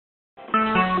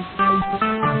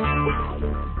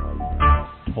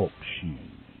Talk show.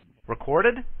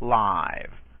 Recorded live.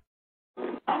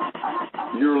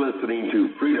 You're listening to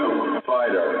Freedom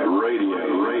Fighter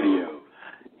Radio.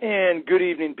 And good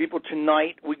evening, people.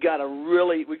 Tonight we got a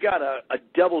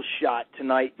double shot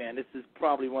tonight, man. This is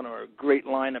probably one of our great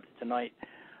lineups tonight.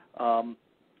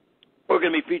 We're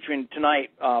going to be featuring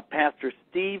tonight Pastor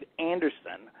Steve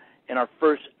Anderson in our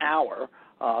first hour.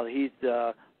 He's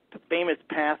the famous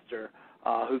pastor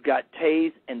who got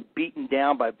tased and beaten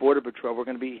down by Border Patrol. We're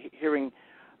going to be hearing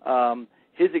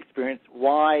his experience,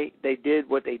 why they did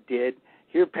what they did,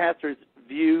 hear Pastor's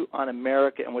view on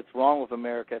America and what's wrong with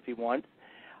America if he wants.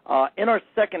 In our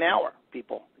second hour,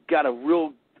 people, got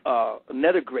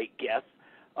another great guest,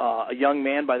 a young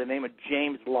man by the name of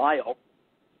James Lyle.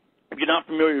 If you're not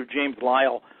familiar with James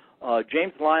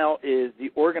Lyle is the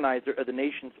organizer of the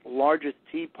nation's largest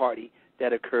Tea Party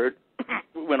that occurred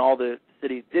when all the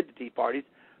cities did the Tea Parties.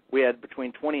 We had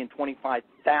between 20 and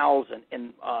 25,000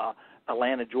 in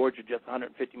Atlanta, Georgia, just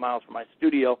 150 miles from my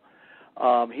studio.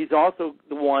 He's also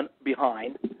the one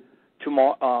behind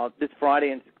this Friday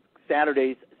and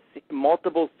Saturday's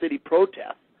multiple city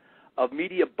protests of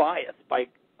media bias by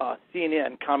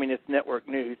CNN, Communist Network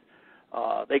News.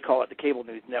 They call it the Cable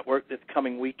News Network this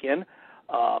coming weekend.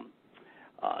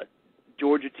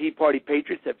 Georgia Tea Party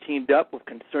patriots have teamed up with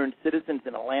concerned citizens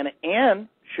in Atlanta and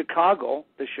Chicago,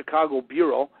 the Chicago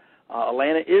Bureau.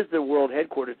 Atlanta is the world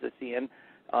headquarters of CNN.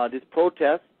 This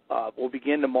protest will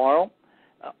begin tomorrow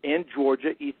in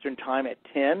Georgia, Eastern Time at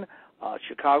 10,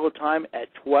 Chicago time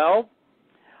at 12.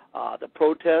 The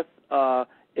protest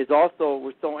is also,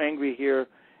 we're so angry here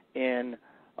in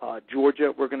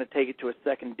Georgia, we're going to take it to a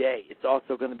second day. It's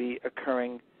also going to be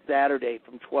occurring Saturday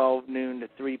from 12 noon to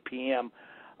 3 p.m.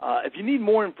 If you need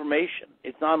more information,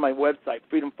 it's on my website,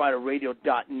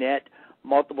 freedomfighterradio.net.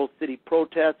 Multiple city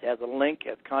protests has a link,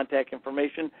 has contact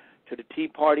information to the Tea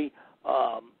Party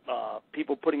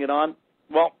people putting it on.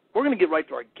 Well, we're going to get right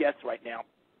to our guests right now.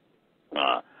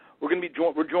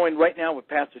 We're joined right now with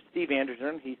Pastor Steve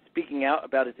Anderson. He's speaking out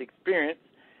about his experience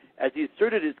as he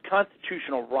asserted his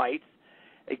constitutional rights.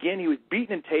 Again, he was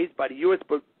beaten and tased by the U.S.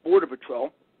 Border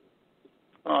Patrol.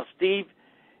 Steve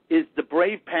is the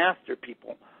brave pastor,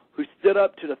 people, who stood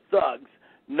up to the thugs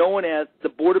known as the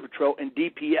Border Patrol and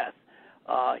DPS.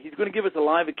 He's going to give us a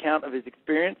live account of his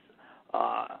experience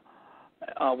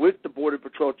with the Border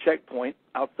Patrol checkpoint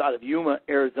outside of Yuma,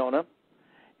 Arizona.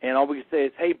 And all we can say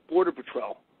is, hey, Border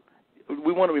Patrol,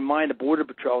 we want to remind the Border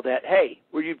Patrol that, hey,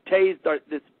 where you've tased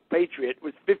this patriot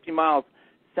was 50 miles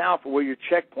south of where your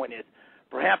checkpoint is.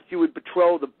 Perhaps you would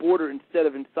patrol the border instead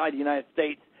of inside the United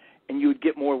States, and you would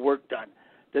get more work done.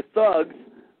 The thugs,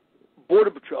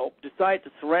 Border Patrol, decided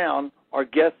to surround our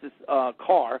guest's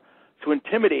car to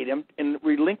intimidate him in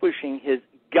relinquishing his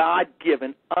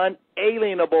God-given,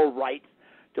 unalienable rights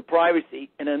to privacy,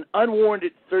 and an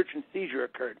unwarranted search and seizure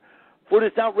occurred. For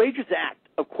this outrageous act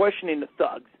of questioning the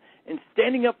thugs and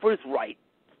standing up for his rights,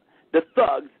 the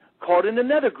thugs called in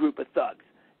another group of thugs,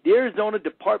 the Arizona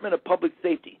Department of Public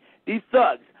Safety. These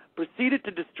thugs proceeded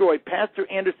to destroy Pastor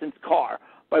Anderson's car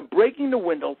by breaking the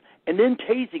windows and then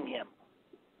tasing him,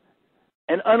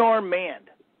 an unarmed man,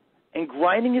 and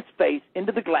grinding his face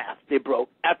into the glass they broke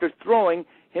after throwing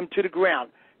him to the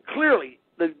ground. Clearly,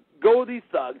 the goal of these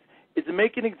thugs is to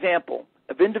make an example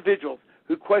of individuals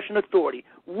who question authority,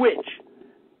 which,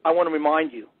 I want to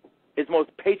remind you, is the most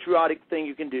patriotic thing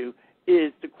you can do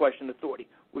is to question authority.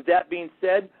 With that being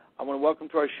said, I want to welcome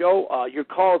to our show. Your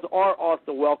calls are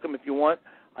also welcome if you want.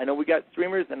 I know we got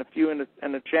streamers and a few in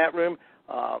the chat room.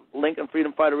 Link on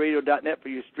freedomfighterradio.net for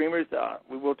your streamers.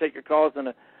 We will take your calls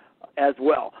as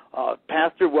well.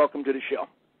 Pastor, welcome to the show.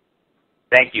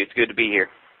 Thank you. It's good to be here.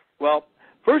 Well,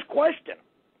 first question.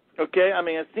 Okay, I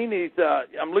mean, I've seen these.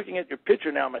 I'm looking at your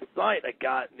picture now on my site. I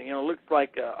got, it looks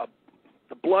like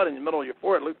the blood in the middle of your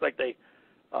forehead. It looks like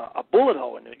a bullet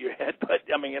hole in your head. But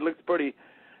I mean, it looks pretty.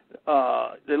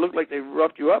 They look like they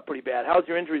roughed you up pretty bad. How's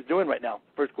your injuries doing right now?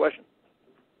 First question.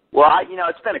 Well,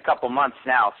 it's been a couple months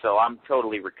now, so I'm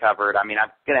totally recovered. I mean, I'm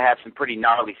going to have some pretty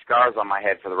gnarly scars on my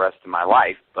head for the rest of my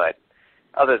life, but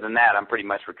other than that, I'm pretty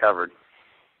much recovered.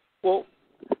 Well,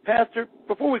 Pastor,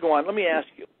 before we go on, let me ask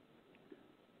you,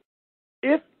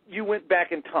 if you went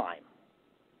back in time,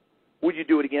 would you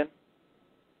do it again?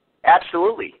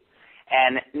 Absolutely.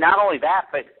 And not only that,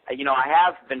 but, I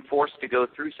have been forced to go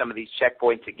through some of these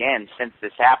checkpoints again since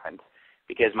this happened,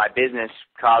 because my business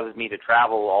causes me to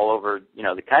travel all over,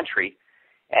 the country.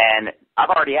 And I've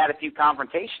already had a few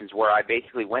confrontations where I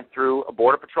basically went through a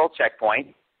Border Patrol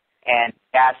checkpoint and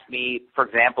asked me, for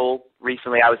example,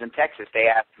 recently I was in Texas, they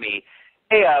asked me,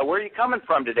 hey, where are you coming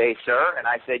from today, sir? And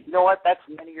I said, you know what, that's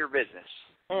none of your business.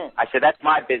 I said, that's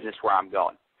my business where I'm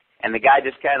going. And the guy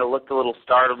just kind of looked a little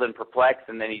startled and perplexed,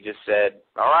 and then he just said,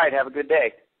 all right, have a good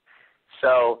day.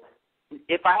 So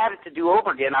if I had it to do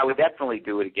over again, I would definitely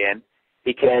do it again,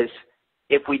 because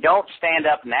if we don't stand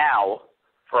up now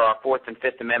for our Fourth and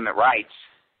Fifth Amendment rights,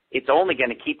 it's only going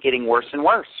to keep getting worse and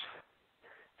worse.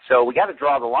 So we got to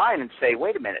draw the line and say,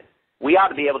 wait a minute, we ought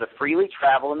to be able to freely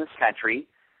travel in this country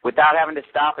without having to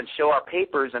stop and show our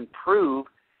papers and prove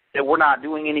that we're not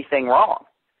doing anything wrong.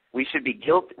 We should be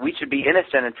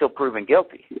innocent until proven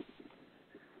guilty.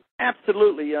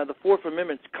 Absolutely. The Fourth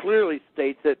Amendment clearly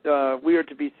states that we are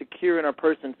to be secure in our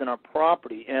persons and our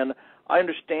property. And I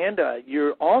understand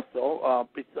you're also,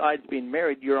 besides being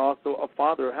married, you're also a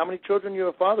father. How many children are you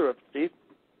a father of, Steve?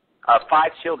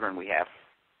 5 children we have.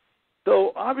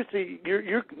 So obviously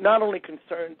you're not only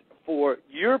concerned for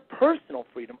your personal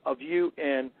freedom of you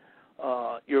and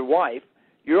your wife,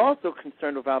 you're also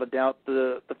concerned, without a doubt,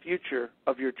 the future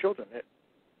of your children.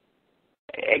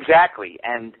 Exactly.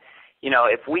 And, you know,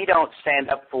 if we don't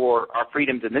stand up for our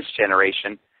freedoms in this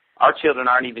generation, our children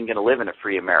aren't even going to live in a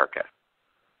free America.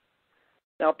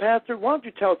 Now, Pastor, why don't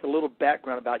you tell us a little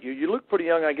background about you? You look pretty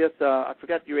young, I guess. I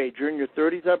forgot your age. You're in your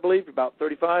 30s, I believe, about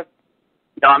 35?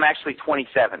 No, I'm actually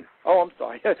 27. Oh, I'm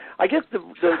sorry. I guess the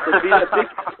being a big.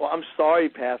 Well, I'm sorry,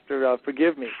 Pastor.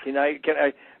 Forgive me. Can I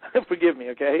forgive me?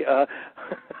 Okay.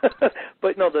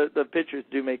 But no, the pictures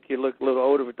do make you look a little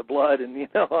older with the blood and and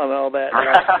all that.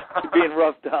 Being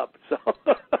roughed up. So.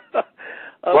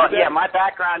 Well, yeah. My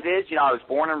background is, I was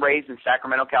born and raised in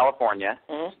Sacramento, California,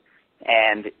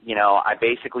 and I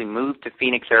basically moved to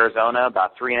Phoenix, Arizona,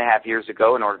 about 3.5 years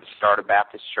ago in order to start a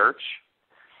Baptist church.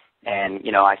 And,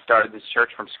 I started this church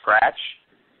from scratch,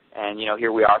 and,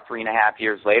 here we are 3.5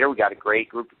 years later. We got a great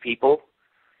group of people,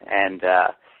 and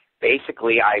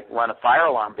basically I run a fire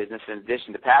alarm business in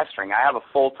addition to pastoring. I have a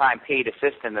full-time paid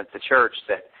assistant at the church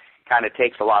that kind of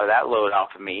takes a lot of that load off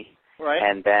of me, right.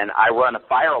 And then I run a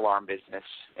fire alarm business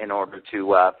in order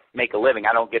to make a living.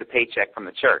 I don't get a paycheck from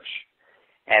the church.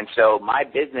 And so my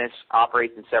business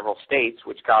operates in several states,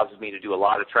 which causes me to do a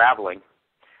lot of traveling.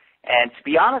 And to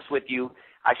be honest with you,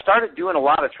 I started doing a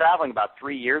lot of traveling about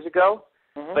 3 years ago,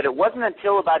 but it wasn't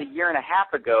until about 1.5 years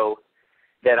ago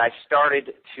that I started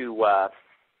to,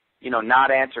 not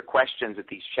answer questions at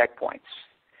these checkpoints.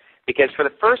 Because for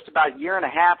the first about 1.5 years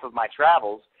of my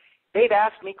travels, they'd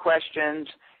ask me questions,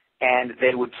 and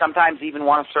they would sometimes even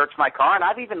want to search my car, and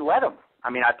I'd even let them.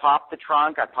 I mean, I popped the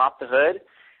trunk, I popped the hood,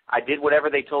 I did whatever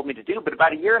they told me to do. But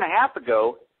about 1.5 years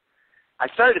ago, I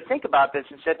started to think about this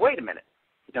and said, wait a minute,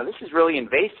 this is really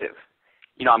invasive.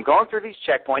 I'm going through these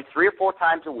checkpoints 3 or 4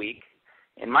 times a week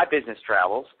in my business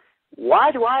travels.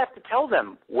 Why do I have to tell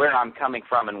them where I'm coming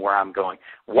from and where I'm going?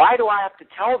 Why do I have to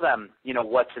tell them,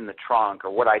 what's in the trunk or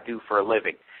what I do for a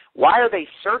living? Why are they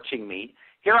searching me?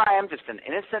 Here I am, just an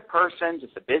innocent person,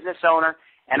 just a business owner,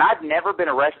 and I've never been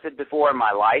arrested before in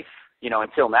my life,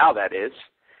 until now, that is.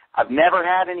 I've never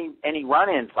had any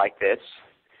run-ins like this.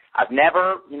 I've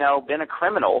never, been a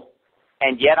criminal.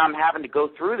 And yet I'm having to go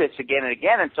through this again and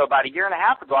again. And so about 1.5 years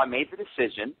ago, I made the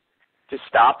decision to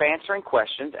stop answering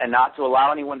questions and not to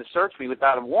allow anyone to search me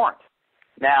without a warrant.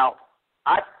 Now,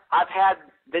 I've had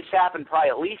this happen probably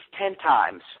at least 10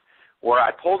 times where I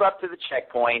pulled up to the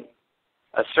checkpoint,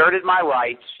 asserted my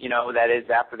rights, that is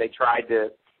after they tried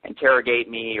to interrogate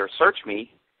me or search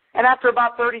me. And after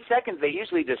about 30 seconds, they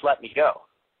usually just let me go.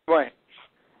 Right.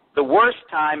 The worst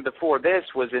time before this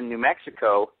was in New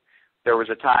Mexico. There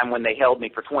was a time when they held me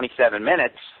for 27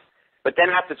 minutes, but then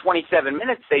after 27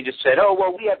 minutes, they just said, oh,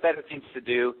 well, we have better things to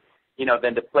do,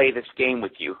 than to play this game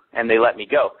with you, and they let me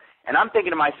go. And I'm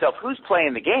thinking to myself, who's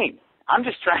playing the game? I'm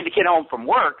just trying to get home from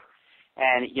work,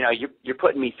 and, you're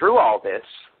putting me through all this.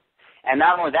 And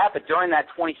not only that, but during that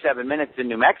 27 minutes in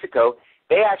New Mexico,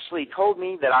 they actually told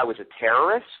me that I was a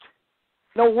terrorist.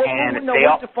 What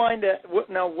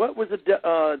was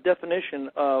the definition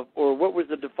of, or what was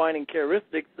the defining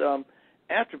characteristics,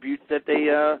 attributes that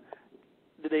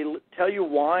did they tell you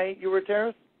why you were a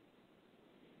terrorist?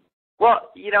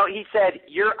 Well, he said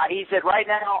right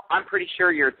now I'm pretty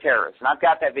sure you're a terrorist, and I've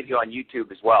got that video on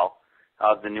YouTube as well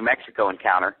of the New Mexico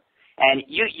encounter, and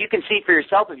you can see for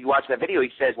yourself if you watch that video.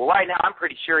 He says, well, right now I'm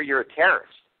pretty sure you're a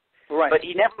terrorist, right? But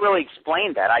he never really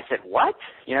explained that. I said, what?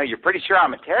 You're pretty sure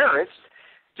I'm a terrorist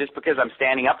just because I'm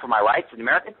standing up for my rights as an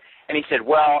American? And he said,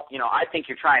 well, I think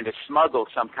you're trying to smuggle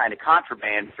some kind of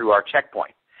contraband through our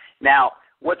checkpoint. Now,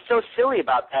 what's so silly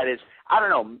about that is, I don't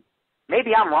know,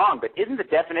 maybe I'm wrong, but isn't the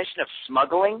definition of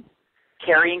smuggling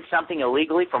carrying something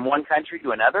illegally from one country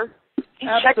to another? These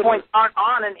Absolutely. checkpoints aren't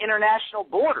on an international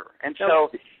border. And so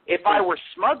if I were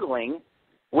smuggling,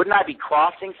 wouldn't I be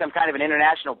crossing some kind of an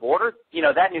international border? You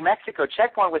know, that New Mexico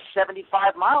checkpoint was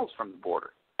 75 miles from the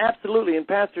border. Absolutely. And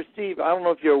Pastor Steve, I don't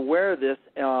know if you're aware of this,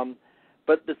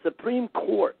 but the Supreme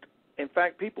Court, in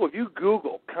fact, people, if you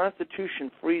Google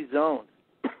Constitution-free zones,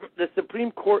 the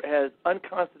Supreme Court has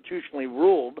unconstitutionally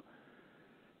ruled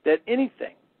that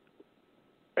anything,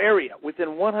 area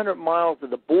within 100 miles of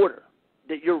the border,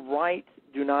 that your rights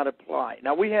do not apply.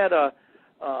 Now, we had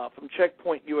from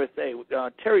Checkpoint USA,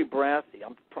 Terry Brassey.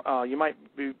 You might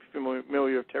be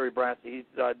familiar with Terry Brassey. He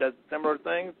does similar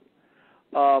things.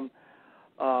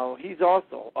 He's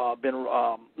also been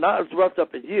not as roughed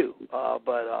up as you,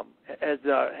 but has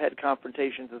had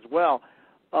confrontations as well.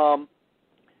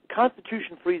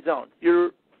 Constitution-free zones.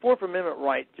 Your Fourth Amendment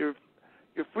rights, your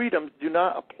freedoms do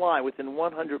not apply within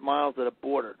 100 miles of the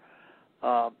border.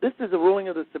 This is a ruling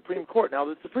of the Supreme Court. Now,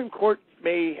 the Supreme Court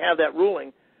may have that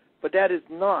ruling, but that is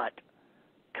not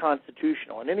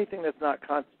constitutional. And anything that's not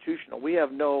constitutional, we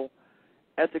have no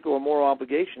ethical or moral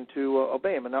obligation to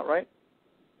obey. Am I not right?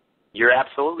 You're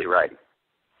absolutely right.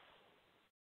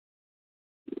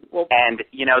 Well, and,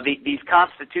 you know, these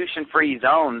constitution-free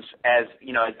zones, as,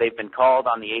 you know, as they've been called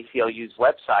on the ACLU's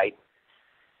website,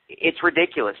 it's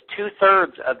ridiculous.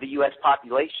 2/3 of the U.S.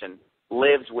 population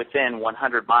lives within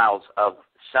 100 miles of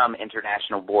some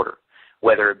international border,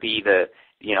 whether it be the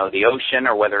ocean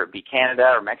or whether it be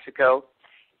Canada or Mexico.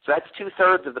 So that's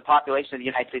 2/3 of the population of the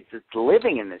United States that's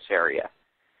living in this area.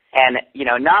 And, you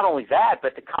know, not only that,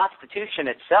 but the Constitution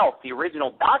itself, the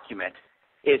original document,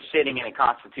 is sitting in a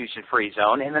constitution-free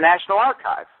zone in the National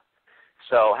Archive.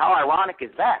 So how ironic is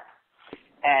that?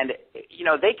 And, you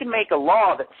know, they can make a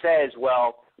law that says,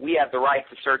 well, we have the right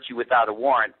to search you without a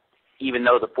warrant, even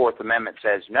though the Fourth Amendment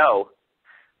says no.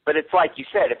 But it's like you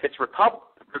said, if it's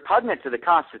repugnant to the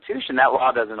Constitution, that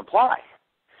law doesn't apply.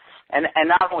 And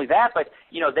not only that, but,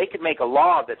 you know, they could make a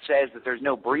law that says that there's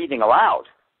no breathing allowed.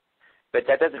 But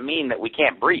that doesn't mean that we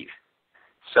can't breathe.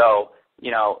 So,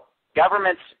 you know,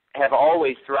 governments have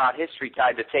always throughout history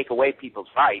tried to take away people's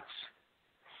rights.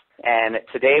 And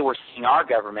today we're seeing our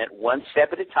government, one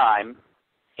step at a time,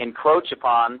 encroach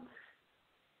upon,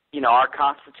 you know, our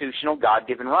constitutional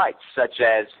God-given rights, such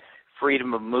as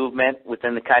freedom of movement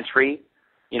within the country,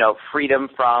 you know, freedom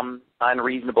from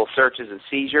unreasonable searches and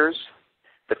seizures,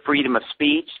 the freedom of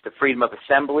speech, the freedom of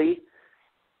assembly.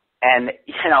 And,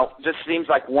 you know, just seems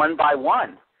like one by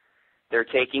one they're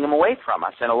taking them away from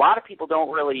us. And a lot of people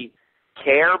don't really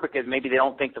care because maybe they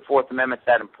don't think the Fourth Amendment's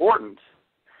that important.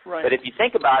 right. But if you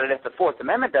think about it, if the Fourth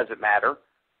Amendment doesn't matter,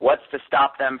 what's to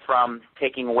stop them from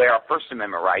taking away our First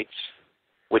Amendment rights,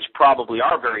 which probably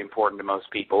are very important to most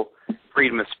people,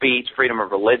 freedom of speech, freedom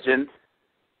of religion.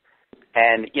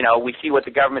 And, you know, we see what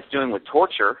the government's doing with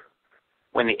torture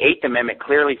when the Eighth Amendment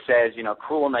clearly says, you know,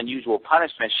 cruel and unusual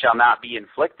punishment shall not be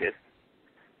inflicted.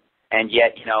 And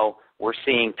yet, you know, we're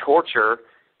seeing torture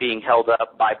being held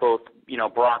up by both, you know,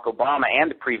 Barack Obama and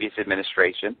the previous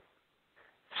administration.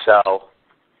 So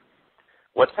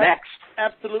what's next?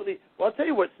 Absolutely. Well, I'll tell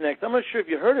you what's next. I'm not sure if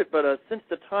you heard it, but since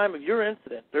the time of your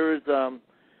incident, there is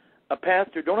a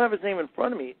pastor, don't have his name in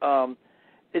front of me.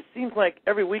 It seems like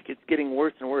every week it's getting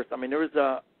worse and worse. I mean,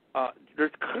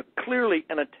 there's clearly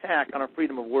an attack on our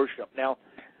freedom of worship. Now,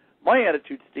 my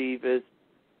attitude, Steve, is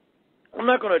I'm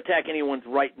not going to attack anyone's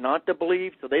right not to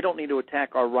believe, so they don't need to attack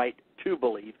our right to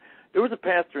believe. There was a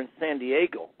pastor in San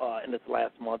Diego in this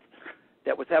last month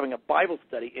that was having a Bible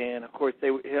study, and, of course,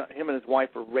 him and his wife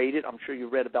were raided. I'm sure you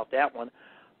read about that one,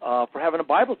 for having a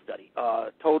Bible study,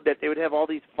 told that they would have all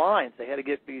these fines. They had to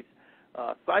get these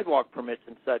sidewalk permits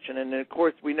and such. And then, of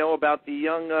course, we know about the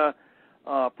young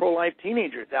pro-life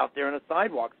teenagers out there on the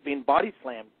sidewalks being body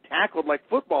slammed, tackled like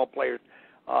football players,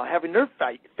 having their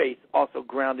face also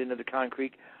ground into the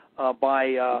concrete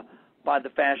by the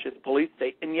fascist police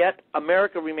state. And yet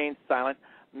America remains silent.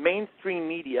 Mainstream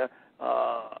media,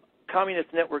 Communist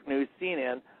Network News,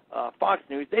 CNN, Fox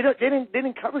News, they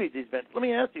didn't cover these events. Let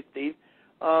me ask you, Steve,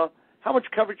 how much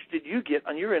coverage did you get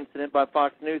on your incident by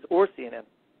Fox News or CNN?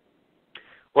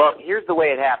 Well, here's the way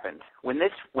it happened. When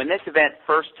this event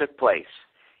first took place,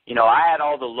 you know, I had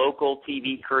all the local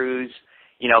TV crews,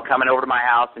 you know, coming over to my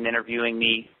house and interviewing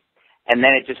me, and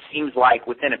then it just seems like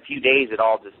within a few days it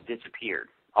all just disappeared,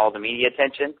 all the media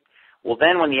attention. Well,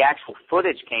 then when the actual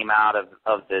footage came out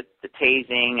of the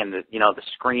tasing and the, you know, the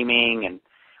screaming and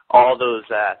all those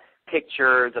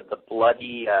pictures of the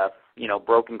bloody, you know,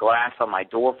 broken glass on my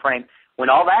door frame, when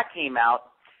all that came out,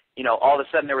 you know, all of a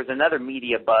sudden there was another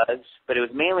media buzz, but it was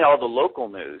mainly all the local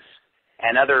news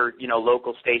and other, you know,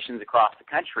 local stations across the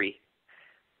country.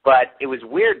 But it was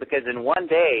weird because in one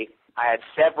day, I had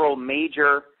several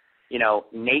major,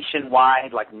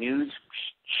 nationwide like news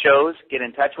shows get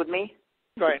in touch with me.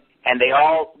 Right. And they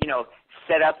all,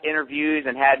 set up interviews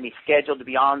and had me scheduled to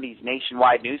be on these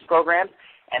nationwide news programs.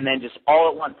 And then just all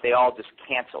at once, they all just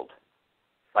canceled,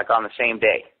 like on the same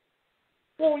day.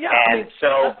 Well, yeah. And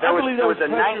so there was a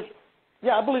nice.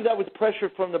 Yeah, I believe that was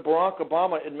pressure from the Barack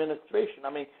Obama administration.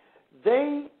 I mean,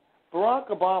 Barack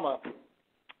Obama,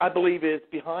 I believe, is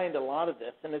behind a lot of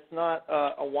this, and it's not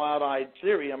a wild-eyed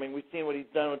theory. I mean, we've seen what he's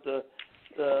done with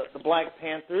the Black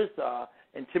Panthers,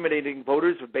 intimidating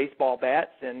voters with baseball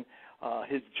bats, and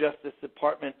his Justice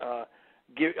Department,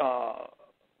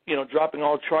 dropping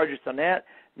all charges on that.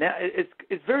 Now,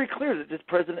 it's very clear that this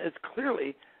president is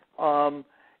clearly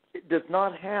does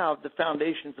not have the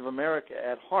foundations of America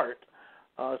at heart.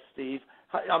 Steve,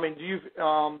 I mean, do you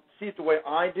see it the way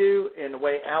I do and the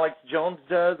way Alex Jones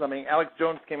does? I mean, Alex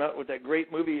Jones came out with that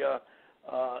great movie,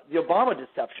 The Obama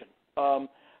Deception.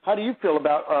 How do you feel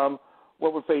about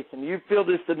what we're facing? Do you feel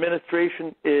this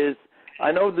administration is,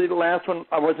 I know the last one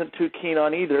I wasn't too keen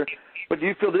on either, but do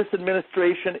you feel this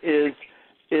administration is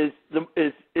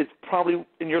probably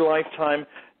in your lifetime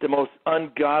the most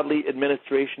ungodly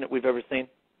administration that we've ever seen?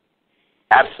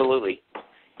 Absolutely.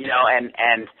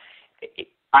 And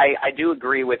I do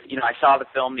agree with, I saw the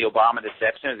film, The Obama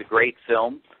Deception. It was a great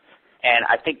film. And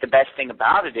I think the best thing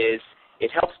about it is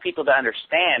it helps people to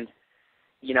understand,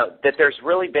 that there's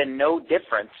really been no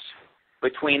difference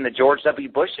between the George W.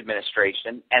 Bush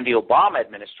administration and the Obama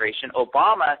administration.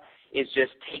 Obama is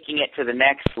just taking it to the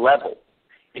next level.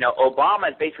 Obama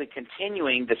is basically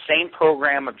continuing the same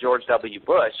program of George W.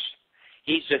 Bush.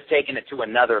 He's just taking it to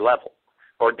another level,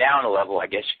 or down a level, I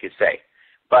guess you could say.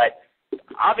 But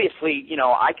obviously,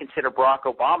 I consider Barack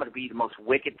Obama to be the most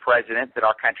wicked president that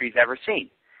our country's ever seen.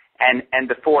 And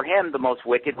before him, the most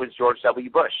wicked was George W.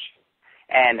 Bush.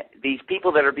 And these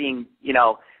people that are being,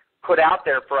 put out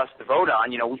there for us to vote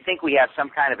on, we think we have some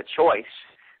kind of a choice,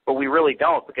 but we really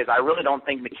don't, because I really don't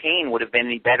think McCain would have been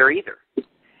any better either.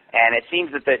 And it seems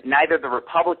that neither the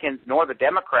Republicans nor the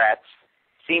Democrats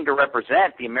seem to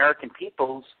represent the American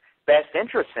people's best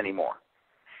interests anymore.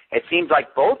 It seems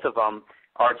like both of them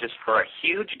are just for a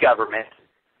huge government,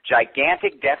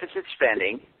 gigantic deficit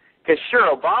spending, because sure,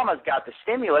 Obama's got the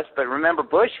stimulus, but remember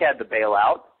Bush had the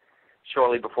bailout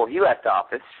shortly before he left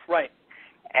office. Right.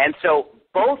 And so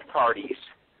both parties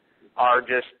are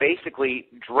just basically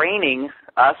draining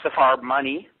us of our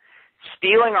money,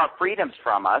 stealing our freedoms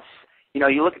from us.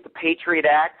 You look at the Patriot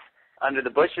Act under the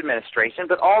Bush administration,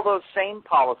 but all those same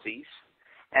policies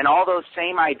and all those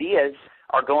same ideas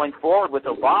are going forward with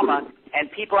Obama,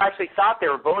 and people actually thought they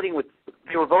were voting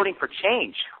for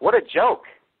change. What a joke.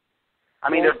 I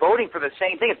mean, they're voting for the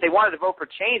same thing. If they wanted to vote for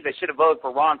change, they should have voted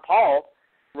for Ron Paul,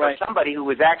 right, or somebody who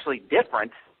was actually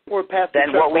different or than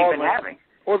Chuck what we've Baldwin. been having.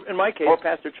 Or in my case,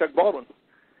 Pastor Chuck Baldwin.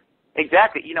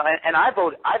 Exactly. And I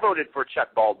voted for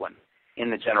Chuck Baldwin in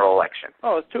the general election.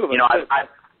 Oh, it's two of us.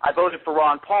 I voted for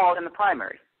Ron Paul in the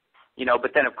primary.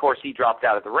 But then of course he dropped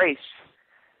out of the race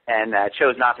and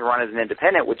chose not to run as an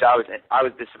independent, which I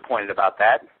was disappointed about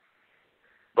that.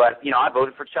 But I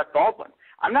voted for Chuck Baldwin.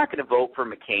 I'm not going to vote for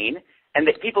McCain. And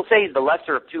people say he's the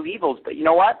lesser of two evils, but you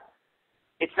know what?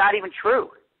 It's not even true.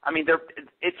 I mean,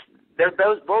 they're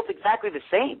both exactly the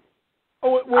same.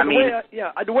 Oh, well,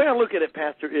 the way I look at it,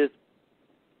 Pastor, is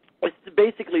it's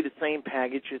basically the same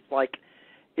package. It's like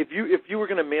if you were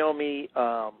going to mail me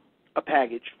a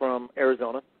package from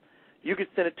Arizona, you could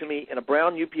send it to me in a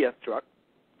brown UPS truck,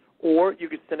 or you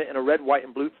could send it in a red, white,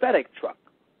 and blue FedEx truck.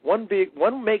 One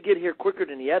may get here quicker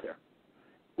than the other,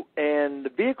 and the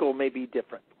vehicle may be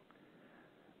different.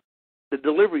 The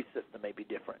delivery system may be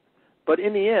different, but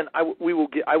in the end, I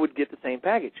would get the same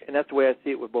package, and that's the way I see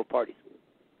it with both parties.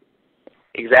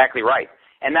 Exactly right.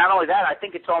 And not only that, I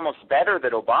think it's almost better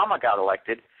that Obama got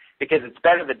elected, because it's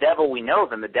better the devil we know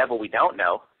than the devil we don't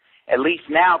know. At least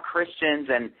now Christians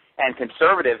and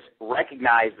conservatives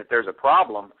recognize that there's a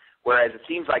problem, whereas it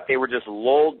seems like they were just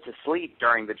lulled to sleep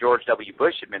during the George W.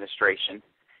 Bush administration,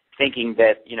 thinking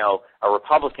that, a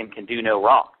Republican can do no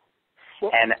wrong.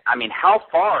 Well, and, I mean, how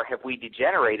far have we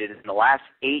degenerated in the last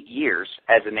 8 years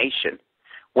as a nation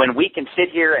when we can sit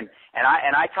here and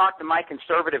I talk to my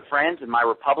conservative friends and my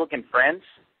Republican friends,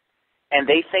 and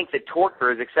they think that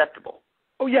torture is acceptable.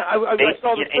 Oh, yeah, I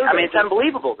saw the survey. I mean, it's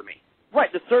unbelievable to me.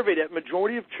 Right, the survey that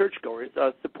majority of churchgoers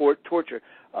support torture.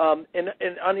 And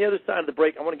on the other side of the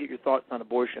break, I want to get your thoughts on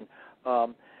abortion.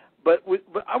 But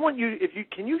I want you,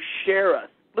 can you share us?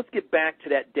 Let's get back to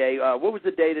that day. What was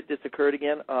the day that this occurred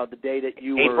again? The day that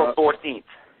you April were... 14th.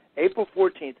 April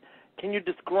 14th. Can you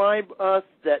describe us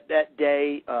that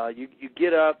day? You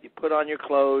get up, you put on your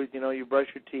clothes, you brush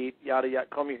your teeth, yada yada,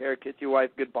 comb your hair, kiss your wife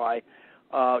goodbye.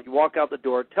 You walk out the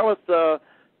door. Tell us the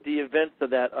events of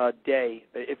that day,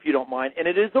 if you don't mind. And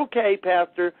it is okay,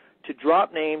 Pastor, to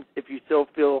drop names if you still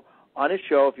feel on a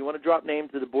show. If you want to drop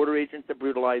names of the border agents that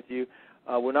brutalize you,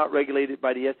 we're not regulated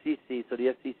by the SEC, so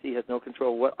the SEC has no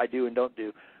control of what I do and don't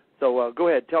do. So go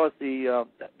ahead, tell us the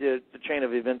chain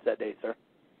of events that day, sir.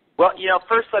 Well,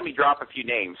 first let me drop a few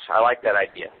names. I like that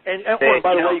idea. And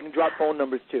by the way, you can drop phone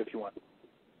numbers too if you want.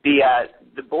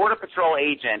 The Border Patrol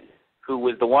agent who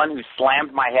was the one who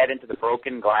slammed my head into the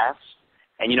broken glass,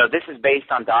 and this is based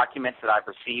on documents that I've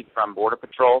received from Border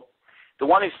Patrol. The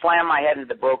one who slammed my head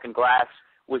into the broken glass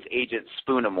was Agent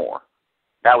Spoonamore.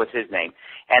 That was his name.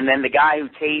 And then the guy who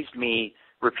tased me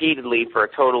repeatedly for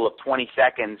a total of 20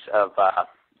 seconds of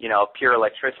pure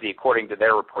electricity, according to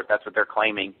their report, that's what they're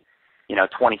claiming.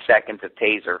 20 seconds of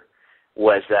taser,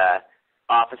 was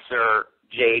Officer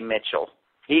Jay Mitchell.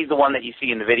 He's the one that you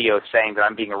see in the video saying that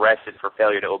I'm being arrested for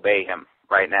failure to obey him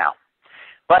right now.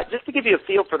 But just to give you a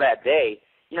feel for that day,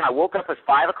 I woke up at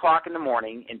 5 o'clock in the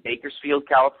morning in Bakersfield,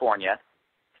 California,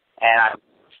 and I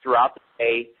was throughout the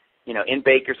day, in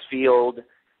Bakersfield,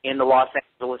 in the Los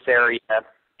Angeles area,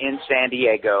 in San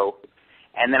Diego,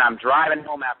 and then I'm driving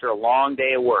home after a long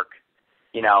day of work,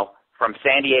 from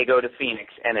San Diego to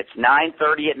Phoenix, and it's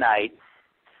 9:30 at night.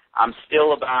 I'm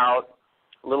still about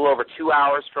a little over 2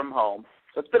 hours from home,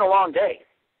 so it's been a long day.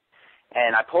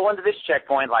 And I pull into this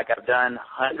checkpoint like I've done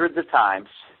hundreds of times,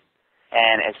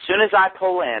 and as soon as I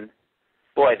pull in,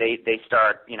 boy, they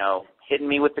start, hitting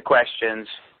me with the questions.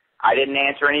 I didn't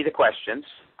answer any of the questions.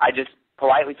 I just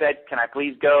politely said, "Can I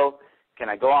please go? Can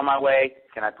I go on my way?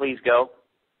 Can I please go?"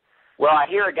 Well, I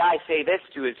hear a guy say this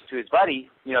to his buddy.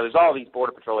 There's all these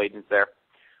Border Patrol agents there.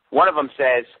 One of them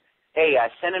says, "Hey, I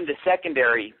sent him to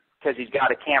secondary because he's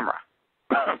got a camera."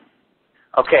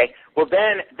 Okay. Well,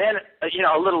 then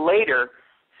a little later,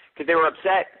 because they were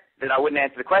upset that I wouldn't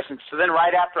answer the questions. So then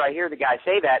right after I hear the guy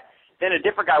say that, then a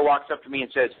different guy walks up to me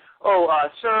and says, "Oh,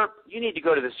 sir, you need to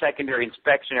go to the secondary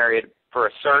inspection area for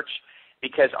a search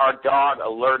because our dog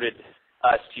alerted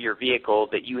us to your vehicle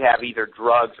that you have either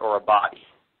drugs or a body."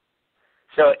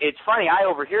 So it's funny, I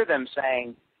overhear them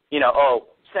saying, "Oh,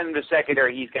 send him to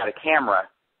secondary, he's got a camera."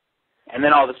 And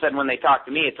then all of a sudden when they talk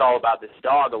to me, it's all about this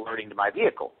dog alerting to my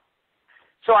vehicle.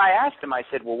 So I asked them, I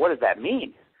said, "Well, what does that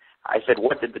mean?" I said,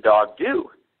 "What did the dog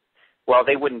do?" Well,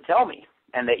 they wouldn't tell me.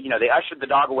 And they ushered the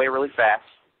dog away really fast.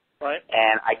 Right.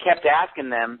 And I kept asking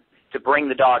them to bring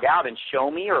the dog out and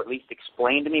show me or at least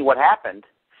explain to me what happened.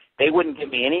 They wouldn't give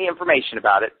me any information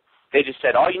about it. They just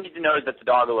said, "All you need to know is that the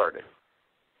dog alerted.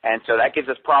 And so that gives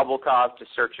us probable cause to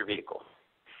search your vehicle."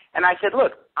 And I said,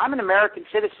 "Look, I'm an American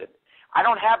citizen. I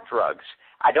don't have drugs.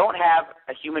 I don't have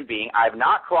a human being. I have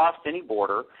not crossed any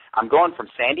border. I'm going from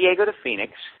San Diego to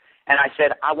Phoenix." And I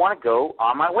said, "I want to go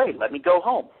on my way. Let me go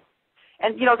home."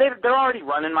 And, they're already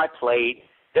running my plate.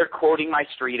 They're quoting my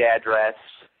street address.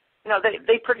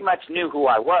 They pretty much knew who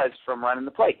I was from running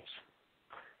the plates.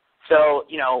 So,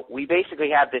 we basically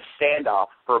had this standoff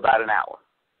for about an hour.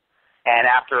 And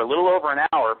after a little over an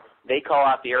hour, they call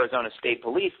out the Arizona State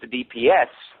Police, the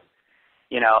DPS,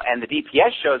 and the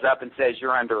DPS shows up and says,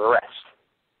 "You're under arrest,"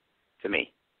 to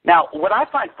me. Now, what I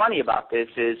find funny about this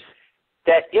is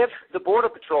that if the Border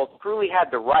Patrol truly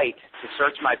had the right to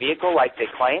search my vehicle like they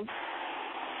claim,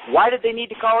 why did they need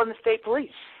to call in the state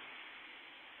police?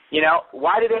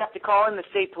 Why did they have to call in the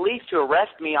state police to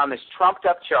arrest me on this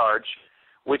trumped-up charge,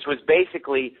 which was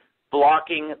basically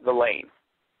blocking the lane?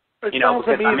 It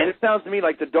sounds to me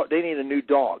like they need a new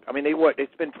dog. I mean, they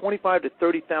spend $25,000 to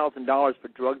 $30,000 for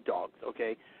drug dogs,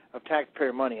 okay, of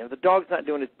taxpayer money. And if the dog's not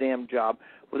doing its damn job,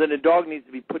 well, then the dog needs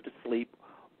to be put to sleep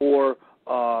or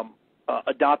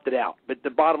adopted out. But the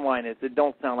bottom line is, it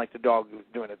don't sound like the dog was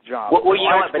doing its job. Well,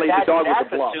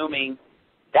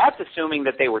 that's assuming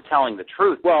that they were telling the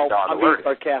truth. Well, I'm being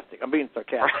sarcastic.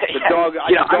 The dog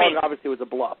obviously was a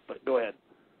bluff. But go ahead.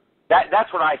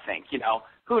 That's what I think.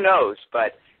 Who knows?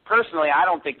 But personally, I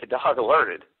don't think the dog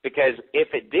alerted, because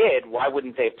if it did, why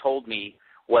wouldn't they have told me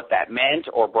what that meant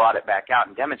or brought it back out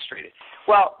and demonstrated?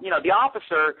 Well, the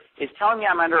officer is telling me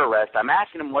I'm under arrest. I'm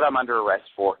asking him what I'm under arrest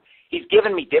for. He's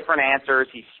giving me different answers.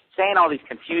 He's saying all these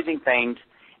confusing things,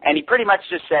 and he pretty much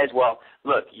just says, "Well,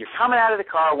 look, you're coming out of the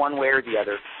car one way or the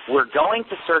other. We're going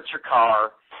to search your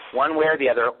car one way or the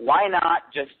other. Why not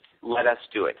just let us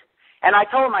do it?" And I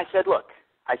told him, I said, "Look,"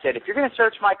 I said, "if you're going to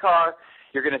search my car,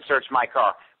 you're going to search my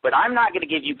car. But I'm not going to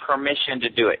give you permission to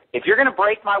do it. If you're going to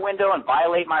break my window and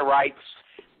violate my rights,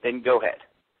 then go ahead.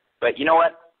 But you know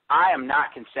what? I am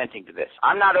not consenting to this.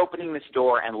 I'm not opening this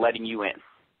door and letting you in."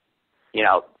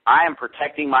 I am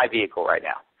protecting my vehicle right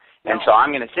now. And so I'm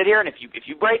going to sit here, and if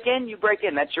you break in, you break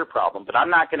in. That's your problem. But I'm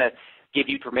not going to give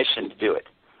you permission to do it.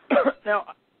 Now,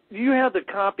 do you have the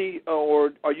copy,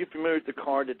 or are you familiar with the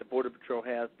card that the Border Patrol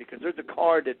has? Because there's a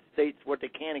card that states what they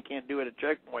can and can't do at a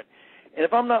checkpoint. And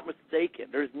if I'm not mistaken,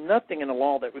 there's nothing in the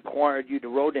law that required you to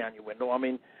roll down your window. I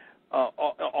mean,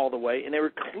 all the way. And they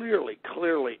were clearly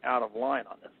out of line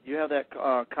on this. Do you have that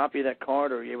copy of that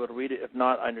card, or are you able to read it? If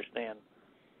not, I understand.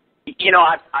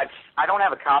 I don't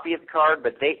have a copy of the card,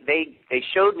 but they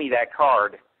showed me that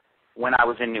card when I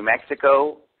was in New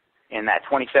Mexico in that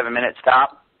 27-minute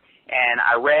stop, and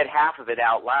I read half of it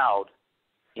out loud,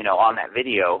 on that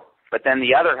video. But then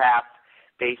the other half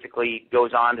basically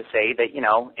goes on to say that,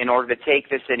 in order to take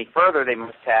this any further, they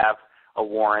must have a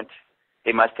warrant,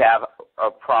 they must have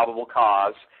a probable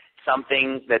cause,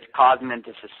 something that's causing them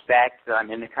to suspect that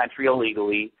I'm in the country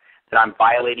illegally, that I'm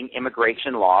violating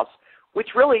immigration laws, which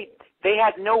really, they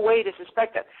had no way to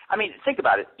suspect that. I mean, think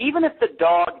about it. Even if the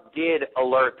dog did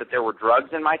alert that there were drugs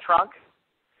in my trunk,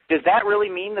 does that really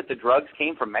mean that the drugs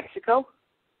came from Mexico?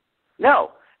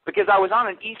 No, because I was on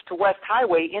an east to west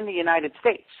highway in the United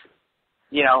States.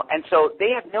 And so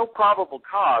they had no probable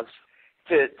cause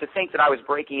to think that I was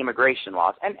breaking immigration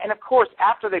laws. And of course,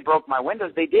 after they broke my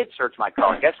windows, they did search my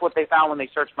car. Guess what they found when they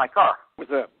searched my car?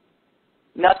 What's that?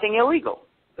 Nothing illegal.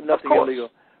 Nothing illegal.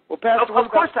 Well, Pastor,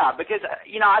 of course not, because,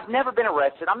 I've never been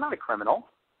arrested. I'm not a criminal.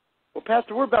 Well,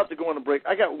 Pastor, we're about to go on a break.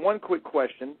 I got one quick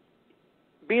question.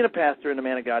 Being a pastor and a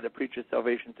man of God that preaches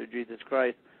salvation through Jesus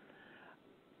Christ,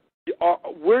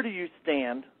 where do you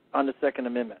stand on the Second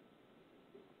Amendment?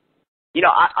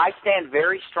 I stand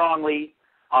very strongly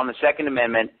on the Second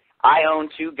Amendment. I own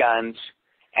 2 guns,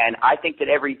 and I think that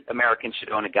every American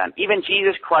should own a gun. Even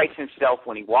Jesus Christ himself,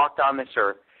 when he walked on this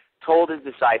earth, told his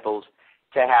disciples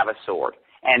to have a sword.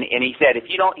 And he said, if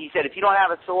you don't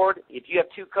have a sword, if you have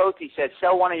 2 coats, he said,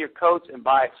 sell one of your coats and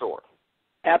buy a sword.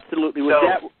 Absolutely.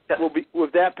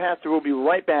 With that, Pastor, we'll be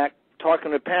right back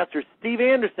talking to Pastor Steve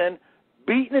Anderson,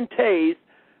 beaten and tased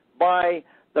by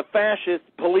the fascist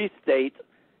police state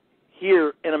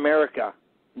here in America.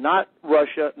 Not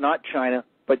Russia, not China,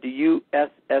 but the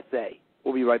USSA.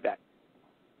 We'll be right back.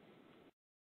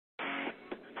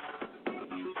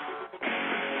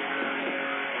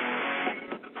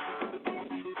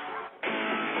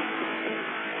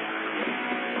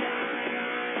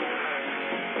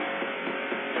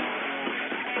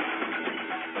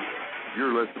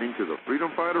 You're listening to the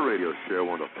Freedom Fighter Radio Show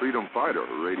on the Freedom Fighter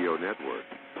Radio Network.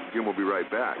 Jim will be right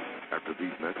back after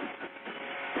these messages.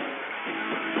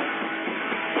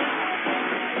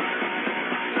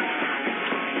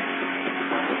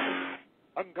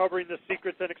 Uncovering the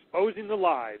secrets and exposing the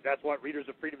lies. That's what readers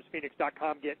of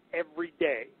FreedomsPhoenix.com get every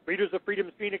day. Readers of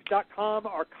FreedomsPhoenix.com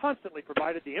are constantly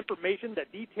provided the information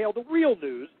that detail the real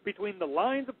news between the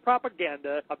lines of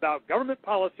propaganda about government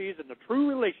policies and the true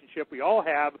relationship we all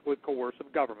have with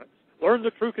coercive governments. Learn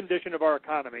the true condition of our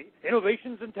economy,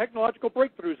 innovations and technological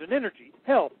breakthroughs in energy,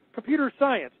 health, computer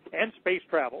science, and space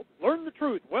travel. Learn the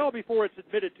truth well before it's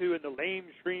admitted to in the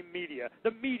lamestream media,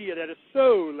 the media that is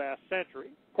so last century.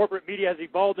 Corporate media has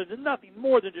evolved into nothing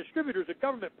more than distributors of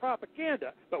government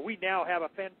propaganda, but we now have a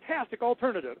fantastic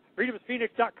alternative.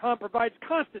 FreedomsPhoenix.com provides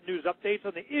constant news updates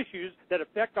on the issues that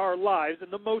affect our lives in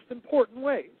the most important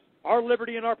ways. Our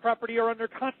liberty and our property are under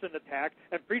constant attack,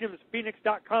 and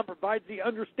FreedomsPhoenix.com provides the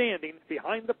understanding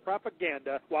behind the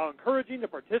propaganda while encouraging the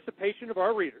participation of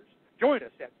our readers. Join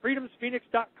us at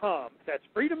FreedomsPhoenix.com. That's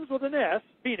freedoms with an S,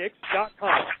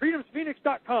 Phoenix.com.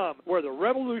 FreedomsPhoenix.com, where the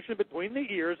revolution between the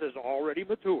ears has already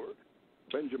matured.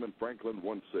 Benjamin Franklin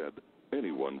once said,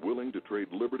 anyone willing to trade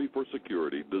liberty for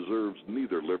security deserves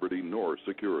neither liberty nor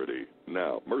security.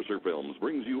 Now, Mercer Films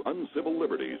brings you Uncivil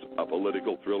Liberties, a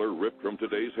political thriller ripped from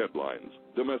today's headlines.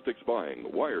 Domestic spying,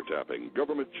 wiretapping,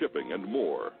 government chipping, and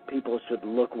more. People should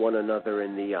look one another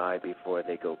in the eye before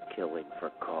they go killing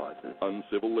for causes.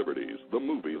 Uncivil Liberties, the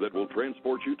movie that will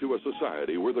transport you to a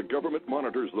society where the government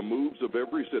monitors the moves of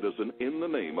every citizen in the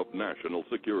name of national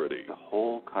security. The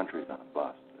whole country's on a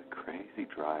bus with a crazy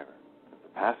driver.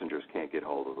 Passengers can't get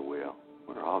hold of the wheel.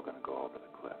 We're all going to go over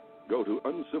the cliff. Go to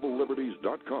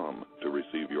uncivilliberties.com to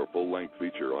receive your full-length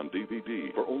feature on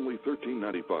DVD for only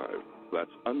 $13.95.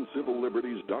 That's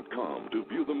uncivilliberties.com to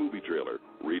view the movie trailer,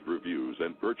 read reviews,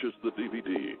 and purchase the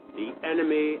DVD. The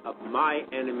enemy of my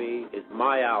enemy is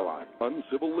my ally.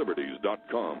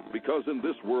 Uncivilliberties.com, because in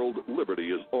this world,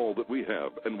 liberty is all that we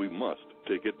have, and we must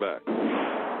take it back.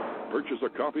 Purchase a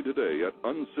copy today at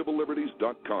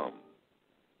uncivilliberties.com.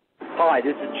 Hi,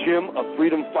 this is Jim of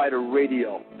Freedom Fighter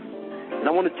Radio, and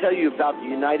I want to tell you about the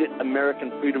United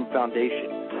American Freedom Foundation.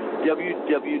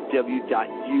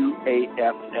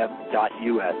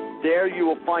 www.uaff.us. There you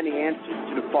will find the answers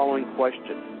to the following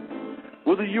questions.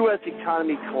 Will the U.S.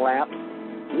 economy collapse?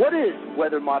 What is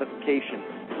weather modification?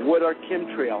 What are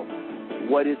chemtrails?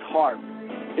 What is HAARP?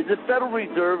 Is the Federal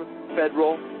Reserve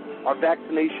federal? Are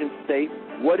vaccinations safe?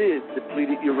 What is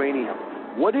depleted uranium?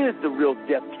 What is the real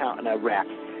death count in Iraq?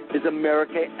 Is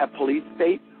America a police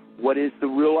state? What is the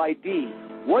real ID?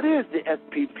 What is the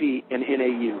SPP and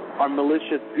NAU? Are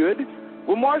militias good?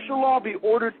 Will martial law be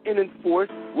ordered and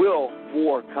enforced? Will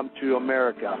war come to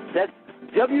America? That's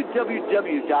www.uaff.us,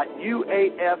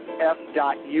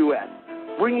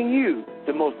 bringing you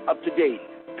the most up-to-date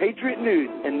Patriot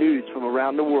news and news from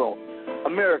around the world.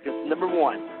 America's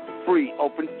 #1 free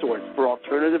open source for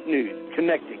alternative news,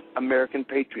 connecting American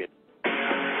patriots.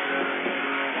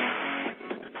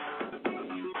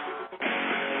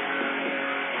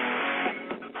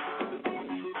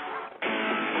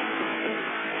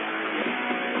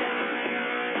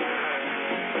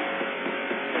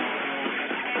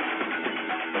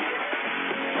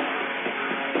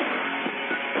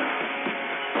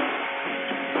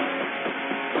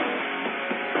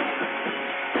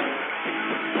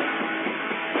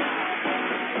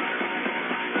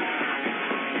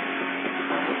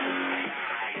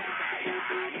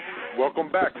 Welcome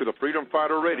back to the Freedom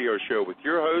Fighter Radio Show with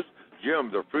your host,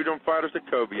 Jim, the Freedom Fighter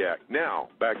Sokoviak. Now,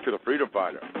 back to the Freedom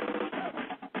Fighter.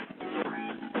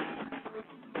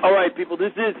 All right, people,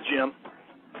 this is Jim.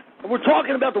 And we're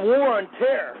talking about the war on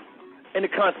terror and the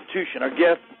Constitution. Our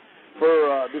guest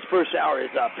for this first hour is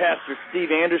Pastor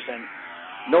Steve Anderson.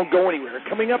 Don't go anywhere.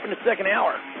 Coming up in the second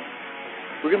hour,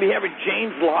 we're going to be having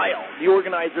James Lyle, the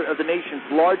organizer of the nation's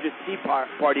largest Tea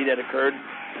Party that occurred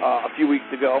a few weeks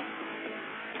ago,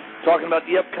 talking about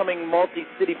the upcoming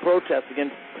multi-city protest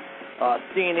against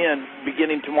CNN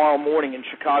beginning tomorrow morning in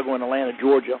Chicago and Atlanta,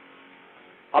 Georgia.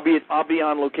 I'll be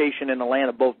on location in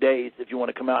Atlanta both days if you want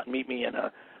to come out and meet me. And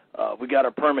we got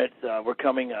our permits. We're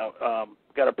coming. Got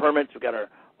our permits. We got our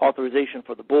authorization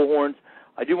for the bullhorns.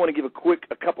 I do want to give a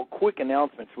couple quick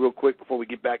announcements real quick before we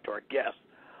get back to our guests.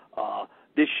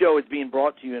 This show is being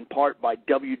brought to you in part by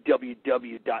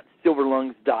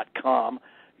www.silverlungs.com,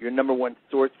 your #1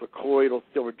 source for colloidal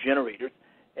silver generators,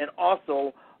 and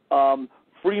also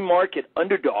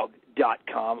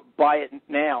freemarketunderdog.com. Buy it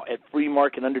now at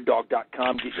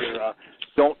freemarketunderdog.com. Get your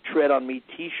Don't Tread on Me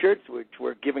T-shirts, which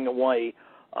we're giving away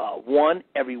one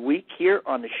every week here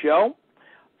on the show.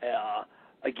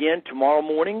 Again, tomorrow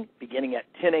morning, beginning at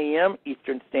 10 a.m.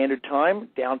 Eastern Standard Time,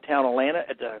 downtown Atlanta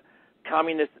at the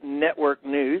Communist Network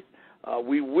News,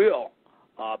 we will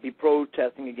be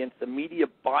protesting against the media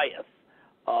bias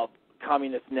of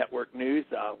Communist Network News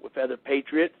with other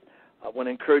patriots. I want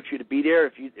to encourage you to be there.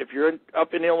 If you're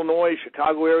up in Illinois,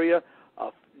 Chicago area,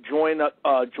 join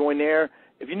there.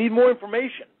 If you need more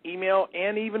information, email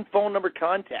and even phone number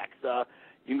contacts, you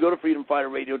can go to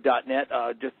freedomfighterradio.net.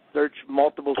 Just search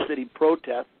multiple city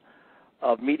protests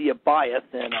of media bias,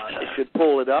 and it should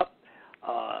pull it up.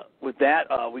 With that,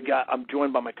 I'm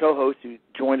joined by my co-host who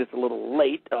joined us a little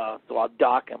late, so I'll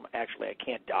dock him. Actually, I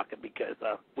can't dock him because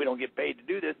we don't get paid to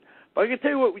do this. But I can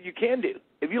tell you what you can do.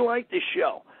 If you like this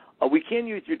show, we can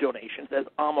use your donations. As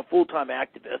I'm a full-time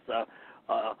activist,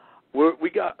 we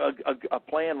got a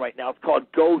plan right now. It's called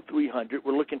Go 300.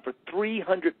 We're looking for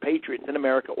 300 patriots in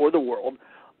America or the world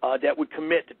that would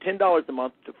commit to $10 a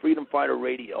month to Freedom Fighter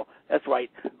Radio. That's right.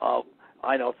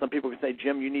 I know some people can say,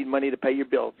 Jim, you need money to pay your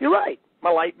bills. You're right.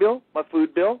 My light bill, my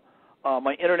food bill,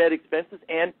 my internet expenses,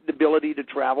 and the ability to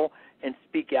travel and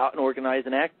speak out and organize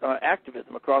an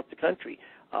activism across the country.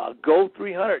 Go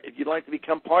 300. If you'd like to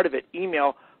become part of it,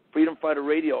 email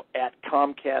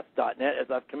freedomfighterradio@comcast.net. As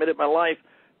I've committed my life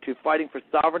to fighting for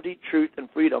sovereignty, truth, and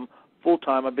freedom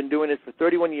full-time. I've been doing this for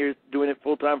 31 years, doing it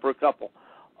full-time for a couple.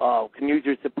 Can use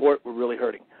your support. We're really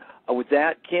hurting. With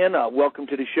that, Ken, welcome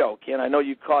to the show. Ken, I know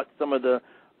you caught some of the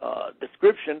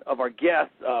description of our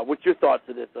guests. What's your thoughts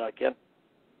of this, Ken?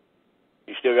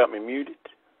 You still got me muted?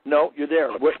 No, you're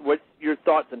there. What's your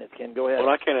thoughts on this, Ken? Go ahead. What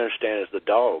I can't understand is the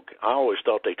dog. I always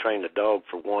thought they trained the dog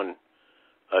for one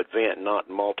event, not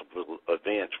multiple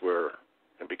events,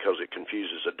 because it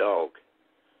confuses a dog.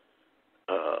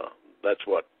 That's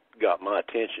what got my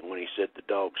attention when he said the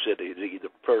dog said it's either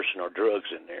person or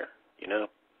drugs in there, you know?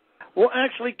 Well,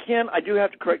 actually, Ken, I do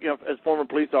have to correct you as former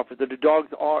police officer. The dogs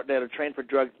that are trained for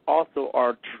drugs also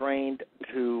are trained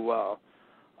to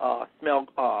smell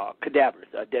cadavers,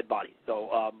 dead bodies.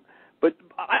 So, but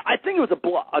I think it was a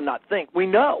bluff. We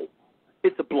know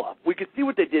it's a bluff. We could see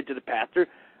what they did to the pastor.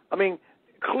 I mean,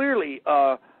 clearly,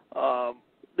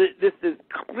 this is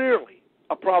clearly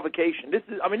a provocation. This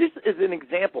is an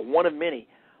example, one of many.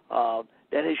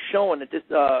 that has shown that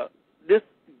this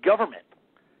government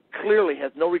clearly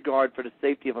has no regard for the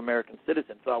safety of American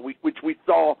citizens, which we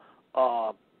saw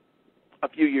a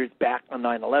few years back on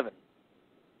 9/11.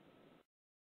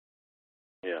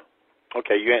 Yeah.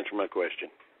 Okay, you answered my question.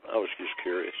 I was just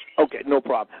curious. Okay, no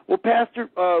problem. Well, Pastor,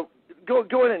 go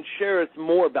ahead and share us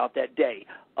more about that day.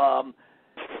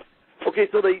 Okay,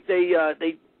 so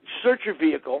they search your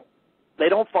vehicle. They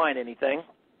don't find anything.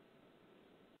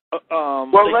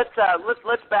 Well,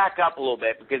 let's back up a little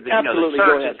bit because the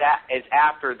search is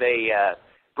after they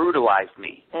brutalized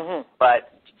me. Mm-hmm.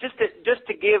 But just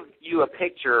to give you a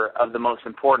picture of the most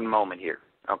important moment here,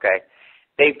 okay?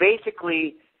 They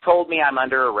basically told me I'm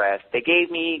under arrest. They gave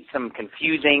me some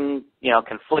confusing,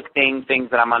 conflicting things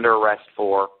that I'm under arrest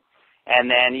for. And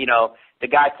then, the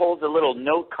guy pulls a little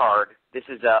note card. This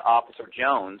is Officer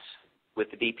Jones with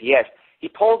the DPS. He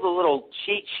pulls a little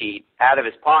cheat sheet out of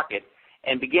his pocket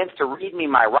and begins to read me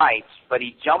my rights, but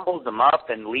he jumbles them up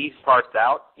and leaves parts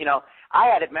out. I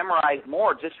had it memorized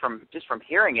more just from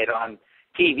hearing it on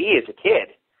TV as a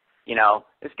kid.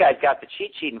 This guy's got the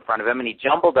cheat sheet in front of him, and he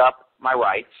jumbled up my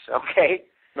rights, okay?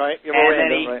 Right, your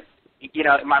Miranda,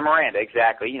 right. My Miranda,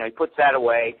 exactly. He puts that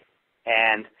away,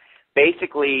 and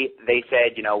basically they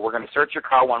said, we're going to search your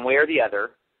car one way or the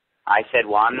other. I said,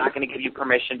 well, I'm not going to give you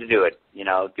permission to do it.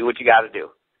 Do what you got to do.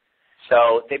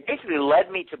 So they basically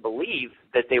led me to believe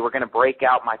that they were going to break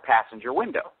out my passenger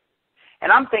window.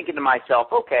 And I'm thinking to myself,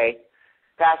 okay,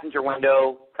 passenger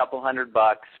window, $200,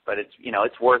 but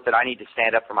it's worth it. I need to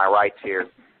stand up for my rights here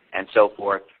and so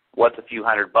forth. What's a few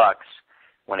 $100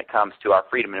 when it comes to our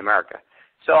freedom in America?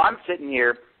 So I'm sitting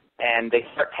here, and they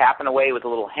start tapping away with a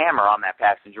little hammer on that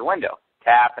passenger window,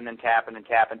 tapping and tapping and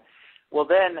tapping. Well,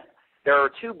 then there are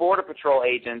 2 Border Patrol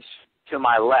agents to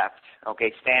my left,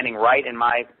 okay, standing right in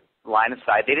my line of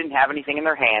sight. They didn't have anything in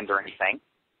their hands or anything.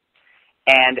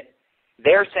 And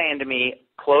they're saying to me,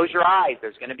 close your eyes.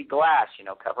 There's going to be glass,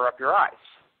 cover up your eyes.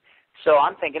 So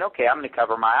I'm thinking, okay, I'm going to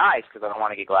cover my eyes because I don't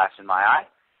want to get glass in my eye.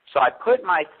 So I put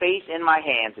my face in my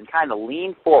hands and kind of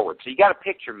lean forward. So you got to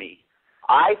picture me.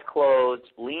 Eyes closed,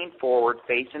 lean forward,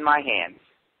 face in my hands.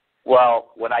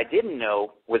 Well, what I didn't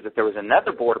know was that there was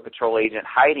another Border Patrol agent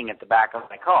hiding at the back of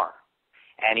my car.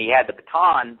 And he had the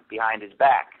baton behind his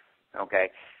back,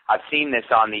 okay? I've seen this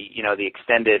on the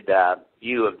extended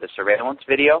view of the surveillance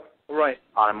video. Right.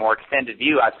 On a more extended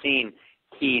view, I've seen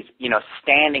he's,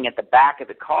 standing at the back of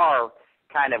the car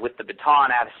kind of with the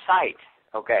baton out of sight,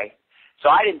 okay? So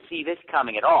I didn't see this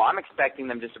coming at all. I'm expecting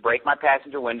them just to break my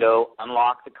passenger window,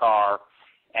 unlock the car,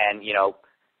 and,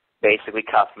 basically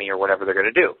cuff me or whatever they're going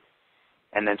to do,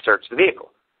 and then search the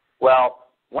vehicle. Well,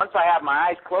 once I have my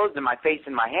eyes closed and my face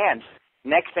in my hands,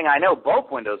 next thing I know,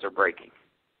 both windows are breaking.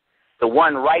 The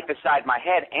one right beside my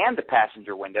head and the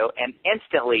passenger window, and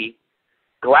instantly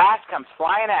glass comes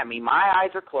flying at me, my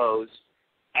eyes are closed,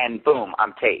 and boom,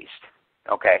 I'm tased.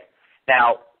 Okay?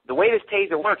 Now, the way this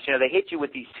taser works, they hit you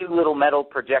with these 2 little metal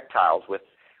projectiles with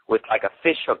like a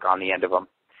fish hook on the end of them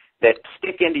that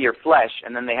stick into your flesh,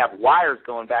 and then they have wires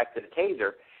going back to the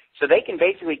taser, so they can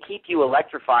basically keep you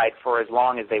electrified for as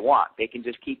long as they want. They can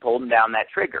just keep holding down that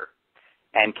trigger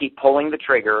and keep pulling the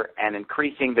trigger and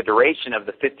increasing the duration of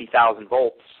the 50,000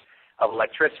 volts of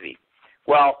electricity.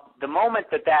 Well, the moment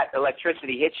that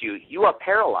electricity hits you, you are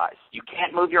paralyzed. You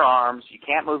can't move your arms. You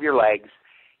can't move your legs.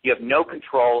 You have no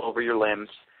control over your limbs.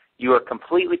 You are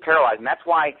completely paralyzed. And that's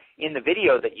why in the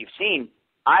video that you've seen,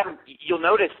 you'll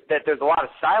notice that there's a lot of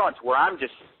silence where I'm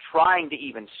just trying to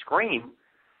even scream,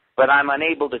 but I'm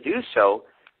unable to do so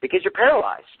because you're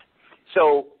paralyzed.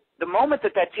 So the moment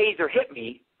that taser hit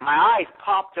me, my eyes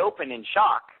popped open in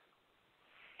shock.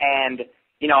 And,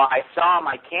 I saw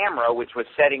my camera, which was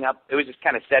setting up, it was just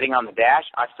kind of setting on the dash.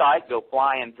 I saw it go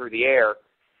flying through the air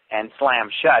and slam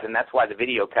shut, and that's why the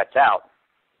video cuts out.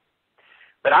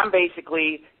 But I'm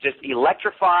basically just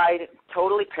electrified,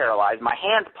 totally paralyzed. My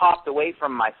hands popped away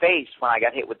from my face when I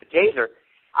got hit with the taser.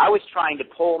 I was trying to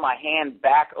pull my hand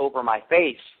back over my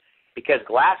face because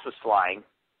glass was flying.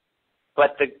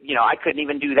 But, I couldn't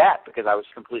even do that because I was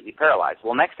completely paralyzed.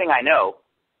 Well, next thing I know,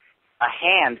 a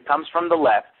hand comes from the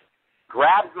left,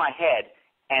 grabs my head,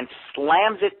 and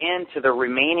slams it into the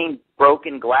remaining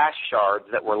broken glass shards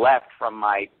that were left from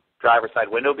my driver's side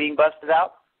window being busted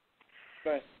out.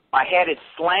 Right. My head is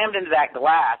slammed into that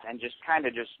glass and just kind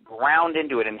of just ground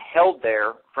into it and held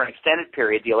there for an extended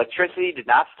period. The electricity did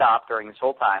not stop during this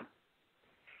whole time.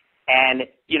 And,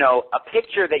 a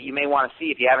picture that you may want to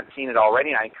see if you haven't seen it already,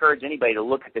 and I encourage anybody to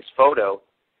look at this photo,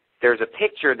 there's a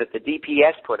picture that the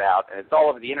DPS put out, and it's all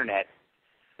over the Internet,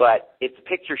 but it's a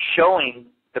picture showing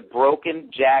the broken,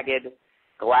 jagged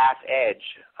glass edge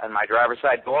on my driver's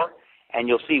side door, and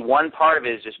you'll see one part of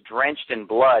it is just drenched in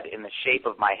blood in the shape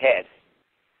of my head.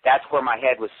 That's where my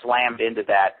head was slammed into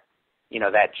that,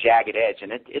 that jagged edge,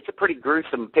 and it's a pretty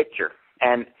gruesome picture.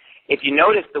 And if you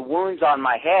notice, the wounds on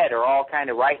my head are all kind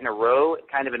of right in a row,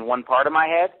 kind of in one part of my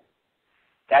head.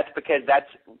 That's because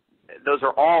those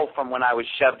are all from when I was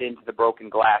shoved into the broken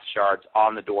glass shards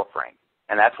on the door frame,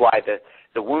 and that's why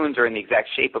the wounds are in the exact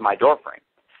shape of my door frame.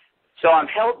 So I'm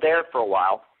held there for a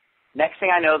while. Next thing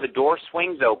I know, the door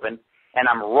swings open, and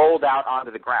I'm rolled out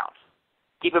onto the ground.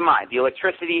 Keep in mind, the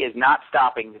electricity is not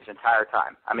stopping this entire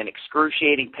time. I'm in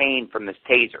excruciating pain from this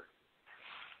taser.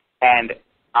 And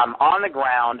I'm on the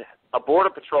ground. A Border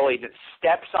Patrol agent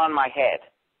steps on my head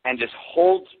and just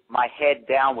holds my head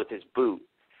down with his boot.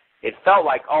 It felt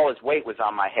like all his weight was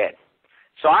on my head.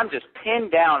 So I'm just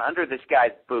pinned down under this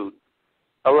guy's boot,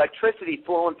 electricity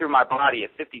flowing through my body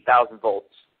at 50,000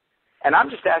 volts. And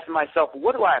I'm just asking myself,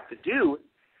 what do I have to do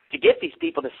to get these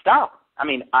people to stop? I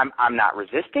mean, I'm not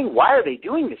resisting. Why are they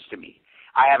doing this to me?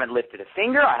 I haven't lifted a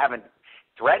finger. I haven't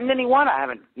threatened anyone. I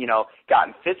haven't,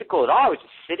 gotten physical at all. I was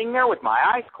just sitting there with my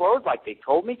eyes closed like they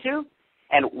told me to.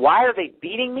 And why are they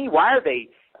beating me? Why are they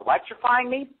electrifying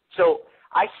me? So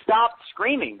I stopped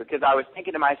screaming because I was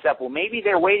thinking to myself, well, maybe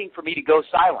they're waiting for me to go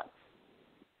silent.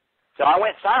 So I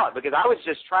went silent because I was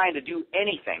just trying to do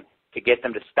anything to get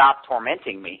them to stop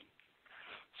tormenting me.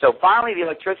 So finally the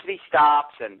electricity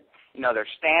stops, and, they're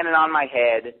standing on my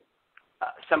head.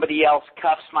 Somebody else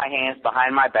cuffs my hands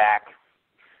behind my back.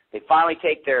 They finally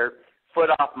take their foot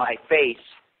off my face,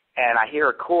 and I hear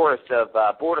a chorus of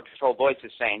Border Patrol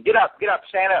voices saying, get up,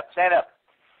 stand up, stand up.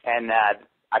 And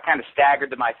I kind of staggered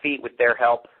to my feet with their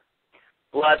help,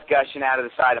 blood gushing out of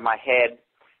the side of my head,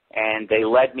 and they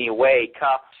led me away,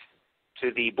 cuffed,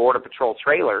 to the Border Patrol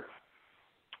trailer.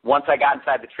 Once I got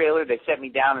inside the trailer, they set me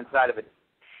down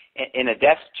in a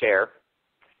desk chair.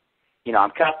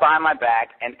 I'm cuffed behind my back,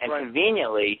 and right.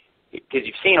 Conveniently, because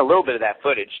you've seen a little bit of that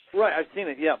footage. Right, I've seen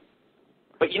it, yeah.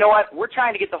 But you know what? We're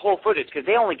trying to get the whole footage because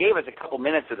they only gave us a couple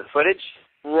minutes of the footage.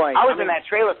 Right. I was in that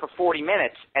trailer for 40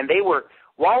 minutes, and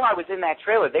while I was in that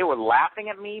trailer, they were laughing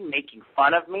at me, making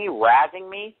fun of me, razzing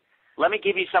me. Let me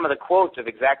give you some of the quotes of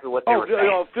exactly what they were saying.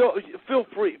 Feel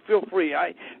free.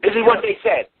 This is what they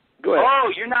said. Go ahead. Oh,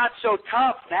 you're not so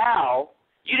tough now.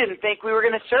 You didn't think we were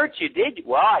going to search you, did you?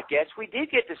 Well, I guess we did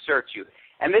get to search you.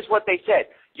 And this is what they said.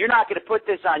 You're not going to put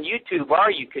this on YouTube, are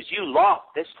you? Because you lost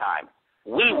this time.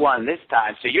 We won this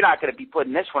time, so you're not going to be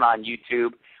putting this one on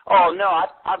YouTube. Oh, no,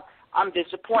 I'm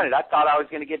disappointed. I thought I was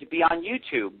going to get to be on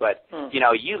YouTube, but,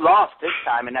 you lost this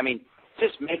time. And,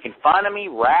 just making fun of me,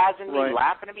 razzing me,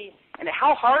 laughing at me. And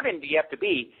how hardened do you have to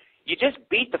be? You just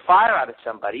beat the fire out of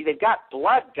somebody. They've got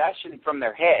blood gushing from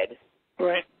their head.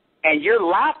 Right. And you're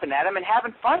laughing at them and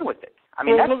having fun with it.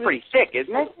 That's pretty sick,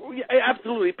 isn't it? Yeah,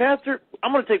 absolutely. Pastor,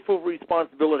 I'm going to take full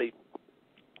responsibility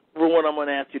for what I'm going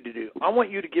to ask you to do. I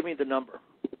want you to give me the number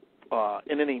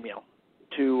in an email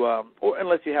or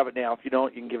unless you have it now. If you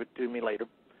don't, you can give it to me later.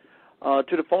 To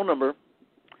the phone number,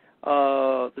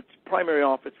 the primary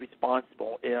office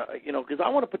responsible, because I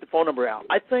want to put the phone number out.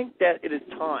 I think that it is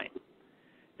time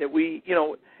that we,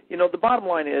 the bottom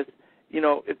line is,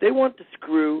 if they want to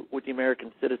screw with the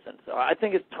American citizens, I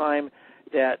think it's time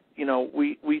that,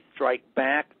 we strike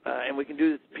back, and we can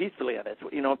do this peacefully on this.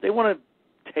 If they want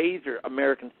to taser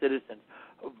American citizens,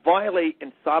 violate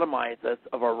and sodomize us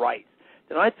of our rights,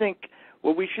 then I think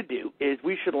what we should do is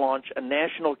we should launch a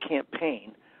national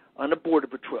campaign on the Border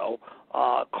Patrol,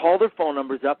 call their phone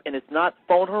numbers up, and it's not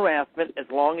phone harassment as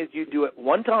long as you do it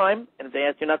one time, and if they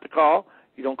ask you not to call,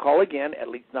 you don't call again, at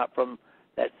least not from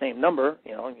that same number.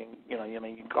 You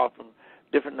can call from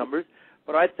different numbers.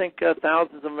 But I think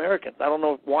thousands of Americans. I don't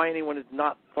know why anyone has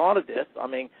not thought of this.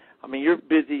 You're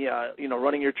busy,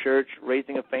 running your church,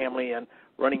 raising a family, and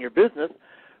running your business.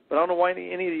 But I don't know why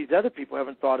any of these other people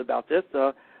haven't thought about this.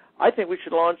 I think we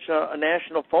should launch a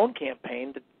national phone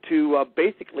campaign to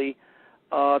basically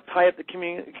tie up the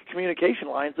communication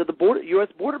lines of the U.S.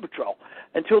 Border Patrol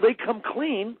until they come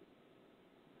clean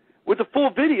with the full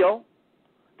video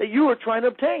that you are trying to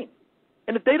obtain.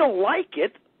 And if they don't like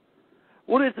it,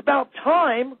 well, it's about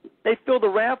time they feel the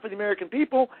wrath of the American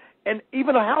people, and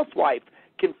even a housewife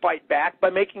can fight back by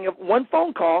making one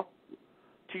phone call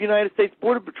to United States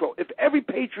Border Patrol. If every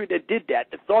patriot that did that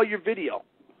saw your video,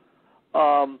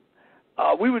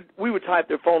 we would tie up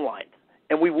their phone lines,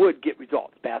 and we would get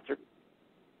results, Pastor.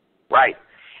 Right.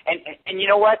 And you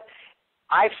know what?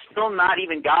 I've still not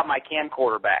even got my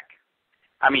camcorder back.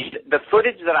 The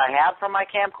footage that I have from my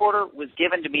camcorder was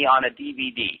given to me on a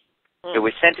DVD. It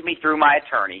was sent to me through my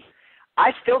attorney.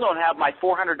 I still don't have my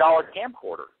 $400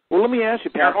 camcorder. Well, let me ask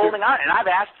you, Pastor. They're holding on, and I've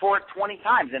asked for it 20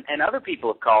 times, and other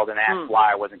people have called and asked why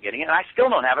I wasn't getting it, and I still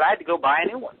don't have it. I had to go buy a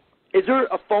new one. Is there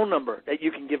a phone number that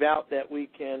you can give out that we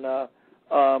can, I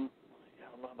don't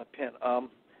have my pen.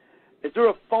 Is there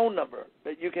a phone number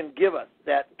that you can give us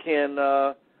that can,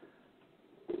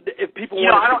 if people want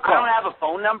to call? I don't have a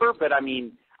phone number, but I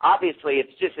mean, obviously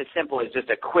it's just as simple as just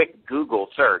a quick Google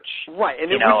search. Right. And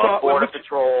Border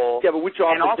Patrol. Yeah, but which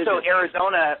office?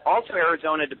 And also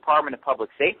Arizona Department of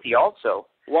Public Safety also.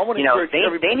 Well, I want to encourage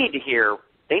everybody.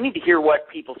 They need to hear what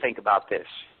people think about this.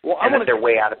 Well, and that they're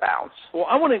way out of bounds. Well,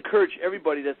 I want to encourage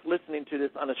everybody that's listening to this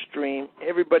on a stream,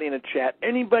 everybody in the chat,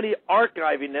 anybody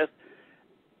archiving this,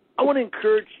 I want to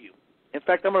encourage you. In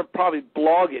fact, I'm going to probably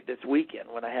blog it this weekend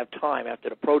when I have time after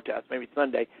the protest, maybe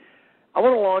Sunday. I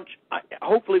want to launch,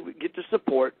 hopefully we get the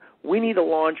support. We need to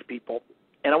launch, people,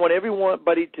 and I want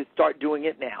everybody to start doing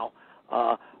it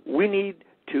now. We need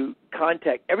to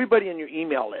contact everybody in your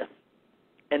email list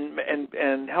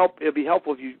and help. It'll be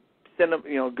helpful if you send them,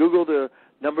 Google the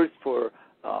numbers for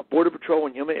Border Patrol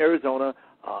in Yuma, Arizona,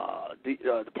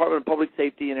 the Department of Public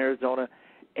Safety in Arizona,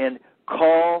 and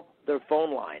call their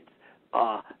phone lines.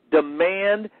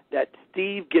 Demand that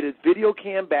Steve get his video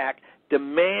cam back.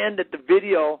 Demand that the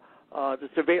video,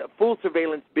 full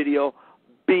surveillance video,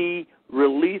 be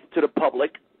released to the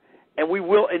public, and we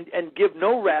will and give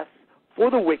no rest for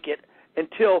the wicked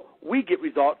until we get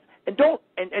results. And tell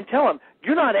them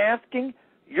you're not asking,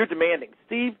 you're demanding.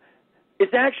 Steve,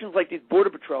 it's actions like these Border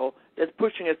Patrol that's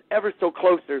pushing us ever so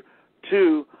closer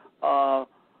to,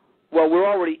 we're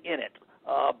already in it,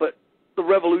 but the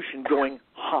revolution going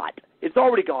hot. It's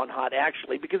already gone hot,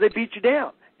 actually, because they beat you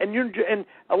down, and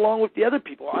along with the other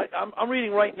people. I'm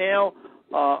reading right now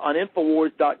on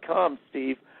Infowars.com,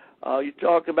 Steve. You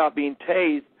talk about being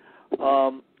tased.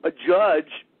 A judge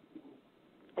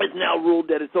has now ruled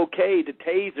that it's okay to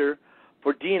taser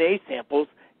for DNA samples.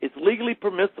 It's legally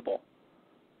permissible,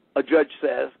 a judge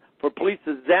says, for police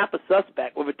to zap a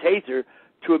suspect with a taser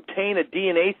to obtain a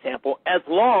DNA sample as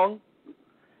long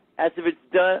as if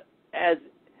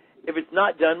it's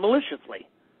not done maliciously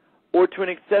or to an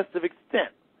excessive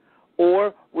extent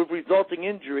or with resulting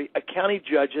injury. A county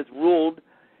judge has ruled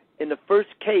in the first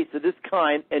case of this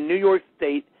kind in New York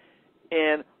State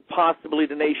and possibly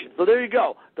the nation. So there you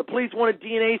go. The police want a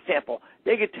DNA sample.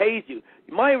 They could tase you.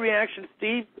 My reaction,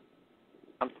 Steve,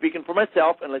 I'm speaking for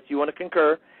myself, unless you want to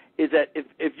concur, is that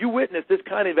if you witness this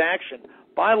kind of action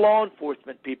by law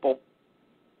enforcement people,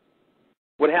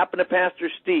 what happened to Pastor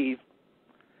Steve,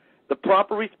 the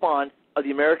proper response of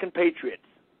the American patriots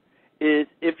is,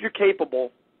 if you're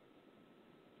capable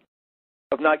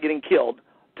of not getting killed,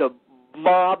 to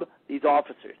mob these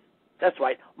officers. That's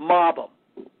right, mob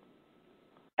them.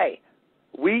 Hey,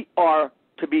 we are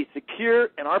to be secure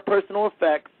in our personal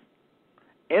effects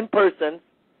in persons,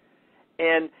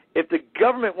 and if the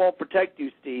government won't protect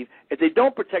you, Steve, if they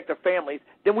don't protect our families,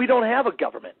 then we don't have a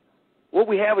government. What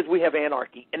we have is we have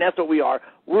anarchy, and that's what we are.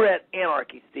 We're at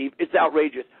anarchy, Steve. It's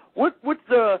outrageous. What's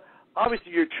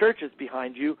obviously your church is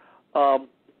behind you.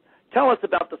 Tell us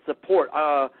about the support.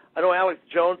 I know Alex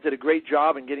Jones did a great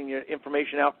job in getting your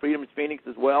information out, Freedom Phoenix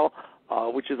as well,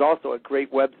 which is also a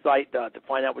great website to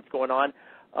find out what's going on.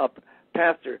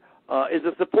 Pastor, is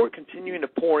the support continuing to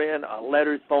pour in,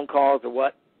 letters, phone calls, or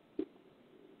what?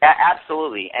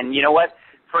 Absolutely. And you know what?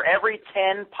 For every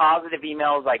 10 positive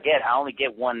emails I get, I only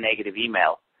get one negative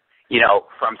email,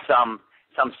 from some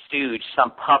stooge,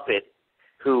 some puppet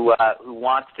who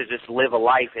wants to just live a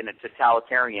life in a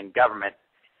totalitarian government.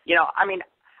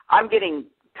 I'm getting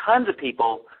tons of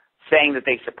people saying that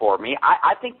they support me.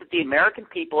 I think that the American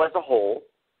people as a whole,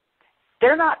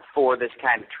 they're not for this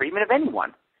kind of treatment of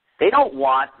anyone. They don't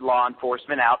want law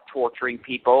enforcement out torturing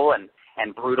people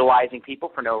and brutalizing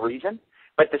people for no reason.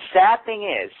 But the sad thing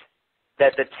is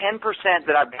that the 10%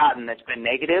 that I've gotten that's been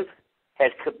negative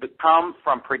has come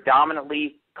from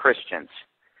predominantly Christians.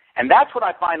 And that's what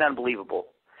I find unbelievable,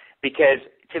 because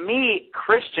to me,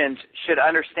 Christians should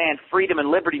understand freedom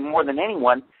and liberty more than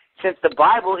anyone, since the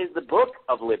Bible is the book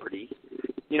of liberty.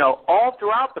 All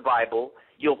throughout the Bible,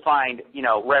 you'll find,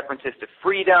 references to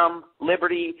freedom,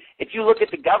 liberty. If you look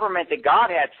at the government that God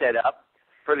had set up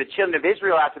for the children of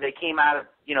Israel after they came out of,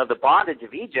 the bondage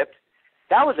of Egypt,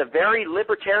 that was a very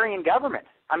libertarian government.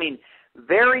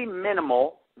 Very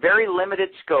minimal, very limited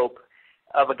scope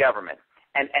of a government.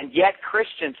 And yet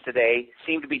Christians today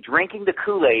seem to be drinking the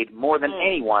Kool-Aid more than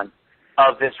anyone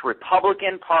of this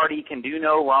Republican Party can do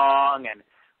no wrong, and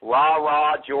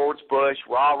rah-rah George Bush,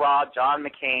 rah-rah John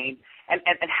McCain. And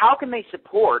how can they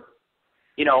support,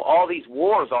 all these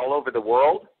wars all over the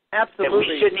world?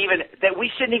 Absolutely. That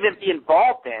we shouldn't even be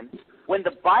involved in, when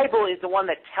the Bible is the one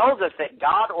that tells us that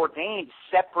God ordained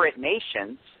separate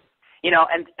nations,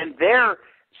 and they're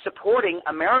supporting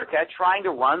America trying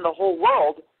to run the whole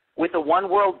world with a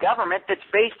one-world government that's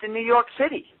based in New York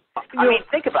City. I mean,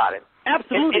 think about it.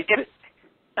 Absolutely.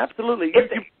 Absolutely.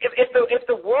 If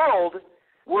the world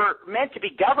were meant to be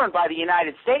governed by the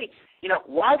United States,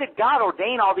 why did God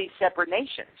ordain all these separate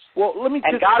nations? Well, let me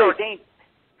just say,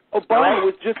 Obama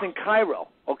was just in Cairo,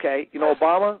 okay?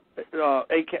 Obama,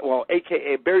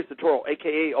 a.k.a. Barry Soetoro,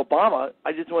 a.k.a. Obama,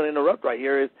 I just want to interrupt right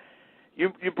here, is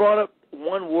you brought up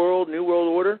one world, new world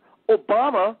order.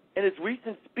 Obama, in his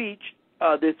recent speech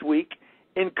this week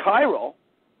in Cairo,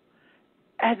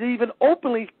 has even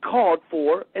openly called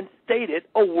for and stated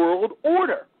a world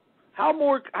order. How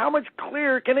much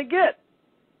clearer can it get?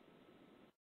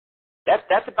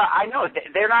 That's about. I know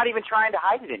they're not even trying to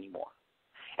hide it anymore.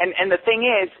 And the thing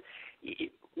is,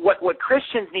 what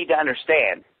Christians need to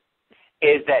understand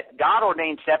is that God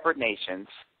ordained separate nations,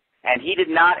 and He did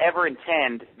not ever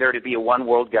intend there to be a one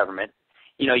world government.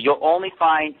 You'll only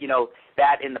find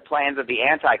that in the plans of the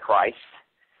Antichrist.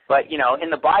 But, in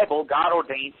the Bible, God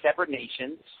ordained separate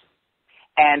nations,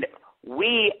 and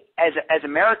we, as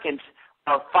Americans,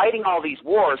 are fighting all these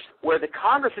wars where the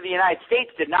Congress of the United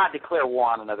States did not declare war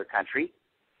on another country.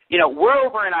 We're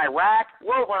over in Iraq,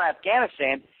 we're over in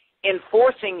Afghanistan,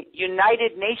 enforcing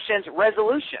United Nations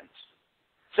resolutions.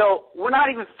 So we're not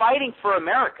even fighting for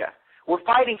America. We're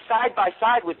fighting side by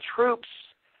side with troops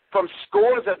from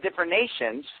scores of different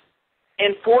nations,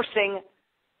 enforcing,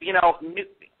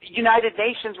 United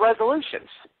Nations resolutions.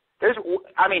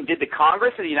 Did the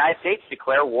Congress of the United States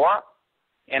declare war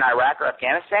in Iraq or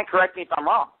Afghanistan? Correct me if I'm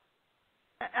wrong.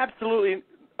 Absolutely,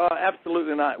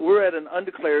 absolutely not. We're at an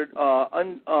undeclared,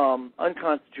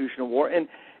 unconstitutional war, and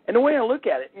the way I look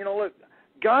at it, look,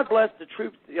 God bless the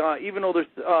troops, even though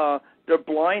they're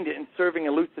blind and serving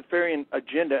a Luciferian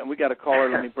agenda. And we got a caller.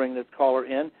 Let me bring this caller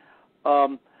in.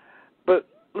 But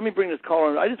let me bring this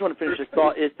caller in. I just want to finish this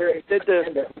thought.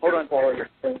 Hold on. Caller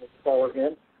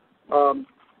in.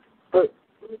 But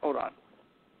hold on.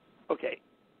 Okay.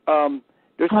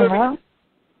 They're serving.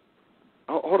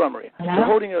 Hold on, Maria.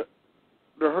 Hello?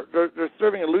 They're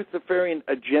serving a Luciferian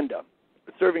agenda.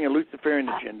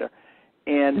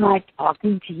 And am I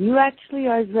talking to you actually,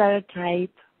 or is that a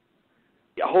tape?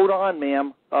 Yeah, hold on,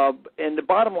 ma'am. And the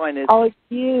bottom line is. Oh, it's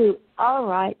you. All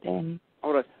right then.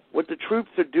 Hold on. What the troops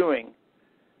are doing,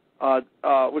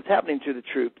 what's happening to the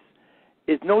troops,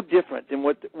 is no different than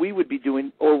what we would be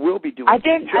doing or will be doing. I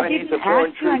didn't ask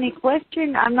you any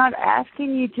question. I'm not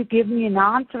asking you to give me an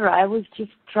answer. I was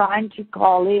just trying to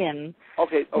call in.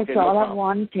 Okay. That's all I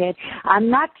wanted. I'm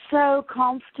not so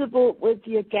comfortable with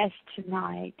your guest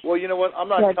tonight. Well, you know what? I'm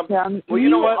not comfortable. Well, you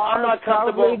know what? I'm not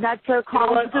comfortable. Not so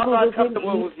comfortable. I'm not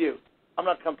comfortable with you. I'm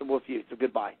not comfortable with you. So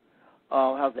goodbye.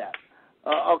 How's that?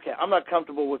 Okay. I'm not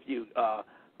comfortable with you,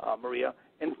 Maria.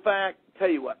 In fact, tell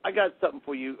you what, I got something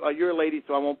for you. You're a lady,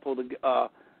 so I won't pull the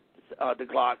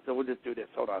Glock, so we'll just do this.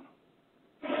 Hold on.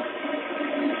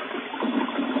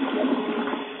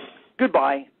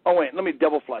 Goodbye. Oh, wait, let me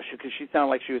double flush her because she sounded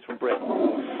like she was from Britain.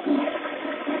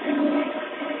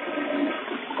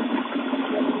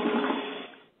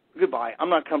 Goodbye. I'm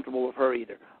not comfortable with her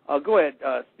either. Go ahead,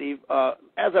 Steve.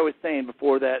 As I was saying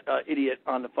before, that idiot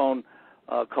on the phone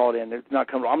called in. It's not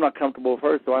comfortable. I'm not comfortable with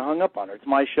her, so I hung up on her. It's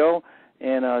my show.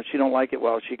 And she don't like it,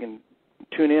 well, she can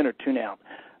tune in or tune out.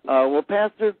 Well,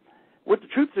 Pastor, what the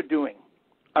troops are doing,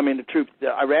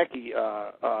 the Iraqi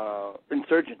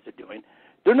insurgents are doing,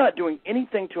 they're not doing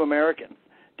anything to Americans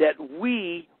that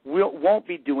we won't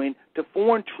be doing to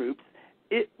foreign troops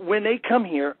when they come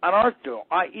here on our soil,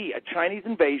 i.e. a Chinese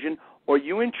invasion or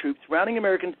UN troops rounding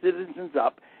American citizens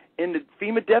up in the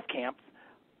FEMA death camps.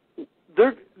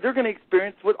 They're going to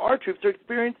experience what our troops are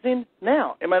experiencing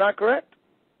now. Am I not correct?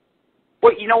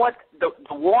 Well, you know what? The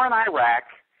war in Iraq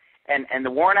and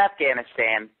the war in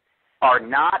Afghanistan are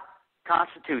not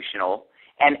constitutional,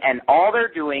 and all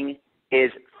they're doing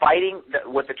is fighting.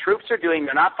 What the troops are doing,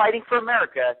 they're not fighting for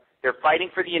America. They're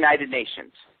fighting for the United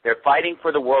Nations. They're fighting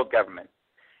for the world government,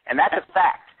 and that's a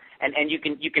fact. And you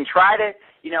can try to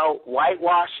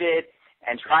whitewash it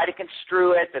and try to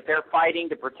construe it that they're fighting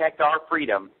to protect our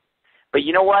freedom, but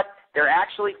you know what? They're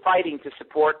actually fighting to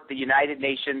support the United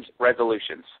Nations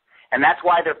resolutions. And that's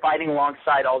why they're fighting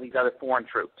alongside all these other foreign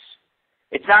troops.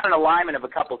 It's not an alignment of a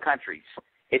couple of countries.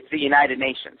 It's the United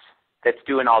Nations that's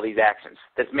doing all these actions,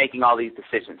 that's making all these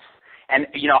decisions. And,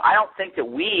 I don't think that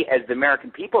we, as the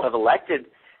American people, have elected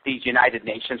these United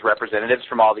Nations representatives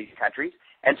from all these countries.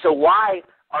 And so why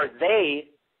are they,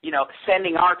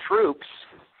 sending our troops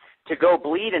to go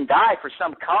bleed and die for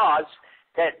some cause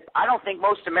that I don't think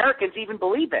most Americans even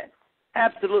believe in?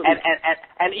 Absolutely.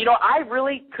 And you know, I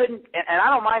really couldn't, and I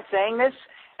don't mind saying this,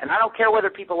 and I don't care whether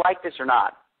people like this or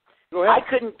not. Go ahead. I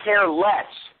couldn't care less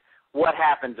what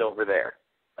happens over there,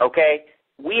 okay?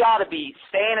 We ought to be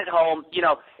staying at home. You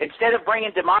know, instead of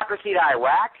bringing democracy to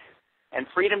Iraq and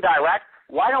freedom to Iraq,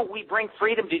 why don't we bring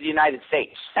freedom to the United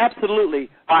States? Absolutely.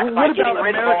 By What getting about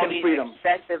rid of all American these freedom?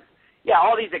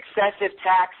 all these excessive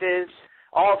taxes,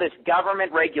 all this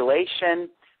government regulation,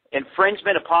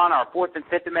 infringement upon our Fourth and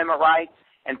Fifth Amendment rights,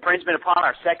 infringement upon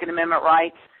our Second Amendment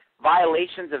rights,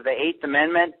 violations of the Eighth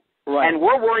Amendment, right. And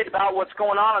we're worried about what's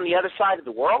going on the other side of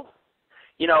the world.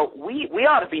 You know, we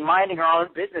ought to be minding our own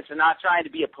business and not trying to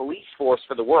be a police force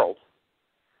for the world.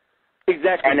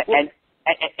 Exactly.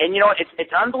 And you know,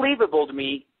 it's unbelievable to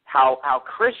me how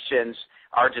Christians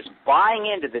are just buying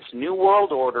into this new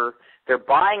world order. They're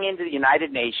buying into the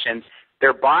United Nations.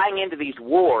 They're buying into these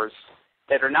wars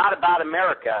that are not about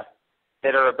America,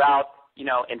 that are about, you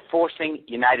know, enforcing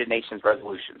United Nations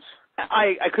resolutions.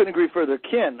 I couldn't agree further.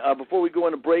 Ken, before we go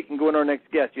on a break and go on our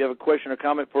next guest, you have a question or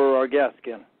comment for our guest,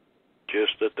 Ken?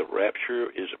 Just that the rapture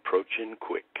is approaching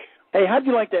quick. Hey, how'd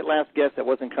you like that last guest that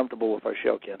wasn't comfortable with our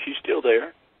show, Ken? She's still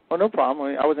there. Oh, no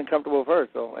problem. I wasn't comfortable with her,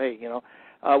 so, hey, you know.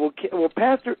 Well,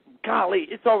 Pastor, golly,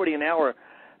 it's already an hour.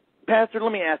 Pastor,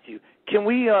 let me ask you, can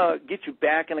we get you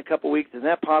back in a couple weeks? Is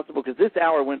that possible? Because this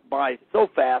hour went by so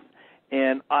fast,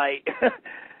 and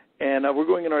we're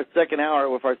going in our second hour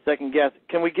with our second guest.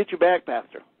 Can we get you back,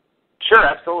 Pastor? Sure,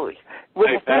 absolutely. Well,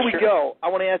 hey, before Pastor, we go, I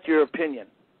want to ask your opinion.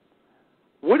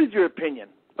 What is your opinion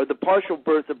of the partial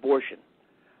birth abortion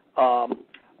and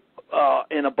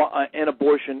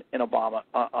abortion in Obama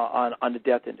on the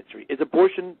death industry? Is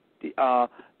abortion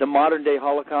the modern-day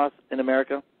Holocaust in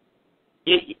America?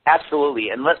 Yeah, absolutely.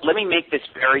 And let me make this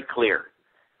very clear.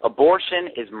 Abortion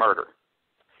is murder.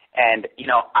 And, you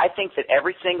know, I think that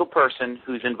every single person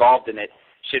who's involved in it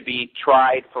should be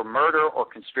tried for murder or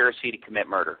conspiracy to commit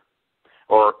murder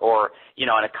or you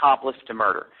know, an accomplice to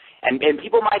murder. And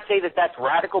people might say that that's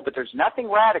radical, but there's nothing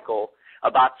radical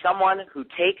about someone who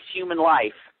takes human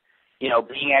life, you know,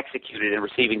 being executed and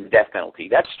receiving the death penalty.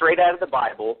 That's straight out of the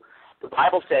Bible. The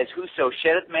Bible says, whoso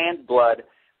sheddeth man's blood,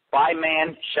 by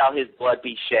man shall his blood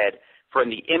be shed, for in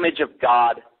the image of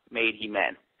God made he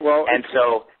men. Well, and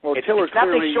so it's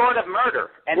nothing short of murder.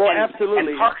 And,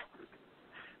 absolutely. And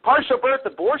partial birth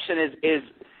abortion is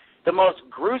the most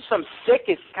gruesome,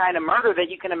 sickest kind of murder that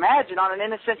you can imagine on an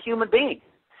innocent human being.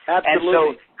 Absolutely. And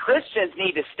so Christians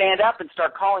need to stand up and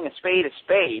start calling a spade,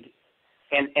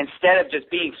 and instead of just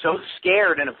being so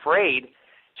scared and afraid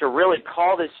to really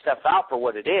call this stuff out for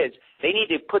what it is, they need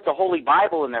to put the Holy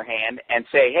Bible in their hand and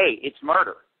say, hey, it's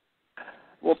murder.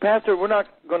 Well, Pastor, we're not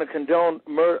going to condone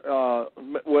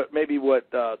what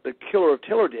the killer of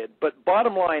Tiller did, but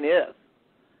bottom line is,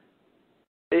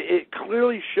 it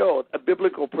clearly showed a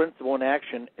biblical principle in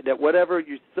action that whatever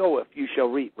you soweth, you shall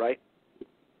reap, right?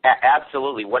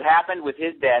 Absolutely. What happened with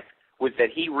his death was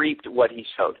that he reaped what he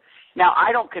sowed. Now,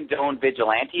 I don't condone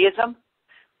vigilantism,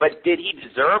 but did he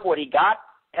deserve what he got?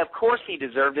 Of course he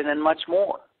deserved it and much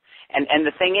more. And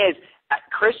the thing is,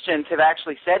 Christians have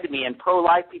actually said to me, and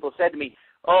pro-life people said to me,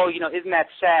 oh, you know, isn't that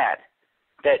sad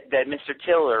that Mr.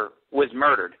 Tiller was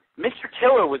murdered? Mr.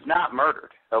 Tiller was not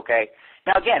murdered, okay?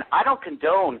 Now, again, I don't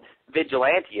condone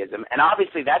vigilantism, and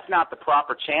obviously that's not the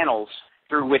proper channels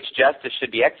through which justice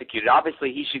should be executed.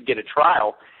 Obviously he should get a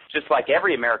trial, just like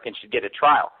every American should get a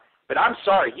trial. But I'm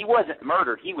sorry, he wasn't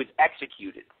murdered, he was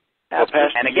executed. Well,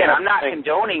 and again, I'm not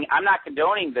condoning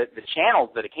the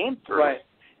channels that it came through. Right.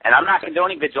 And I'm not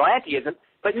condoning vigilantism,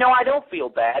 but no, I don't feel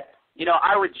bad. You know,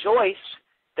 I rejoice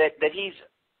that he's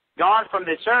gone from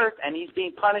this earth and he's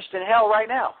being punished in hell right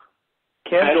now.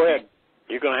 Ken, go ahead.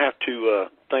 You're going to have to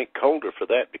thank Calder for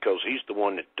that, because he's the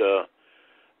one that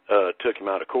took him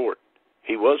out of court.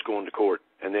 He was going to court,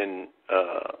 and then,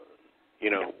 you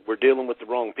know, we're dealing with the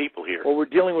wrong people here. Well, we're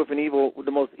dealing with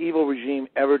the most evil regime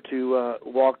ever to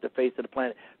walk the face of the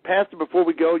planet. Pastor, before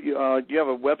we go, do you have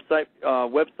a website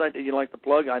that you'd like to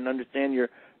plug? I understand your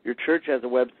church has a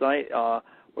website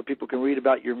where people can read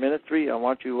about your ministry. Why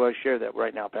don't you share that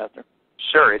right now, Pastor?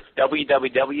 Sure. It's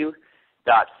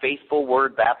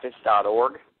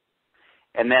www.faithfulwordbaptist.org.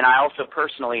 And then I also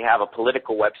personally have a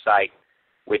political website,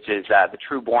 which is the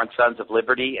Trueborn Sons of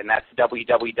Liberty, and that's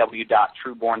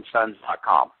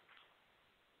www.truebornsons.com.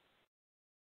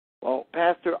 Well,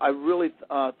 Pastor, I really,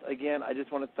 again, I just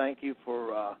want to thank you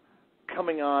for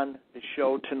coming on the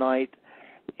show tonight.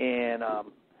 And,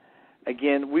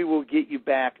 again, we will get you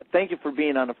back. Thank you for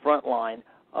being on the front line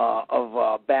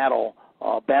of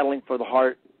battling for the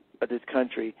heart of this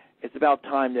country. It's about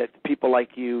time that people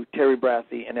like you, Terry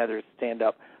Brassey, and others stand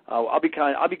up. I'll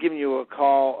be giving you a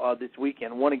call this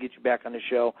weekend. Want to get you back on the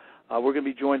show. We're going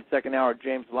to be joined second hour,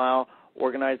 James Lau,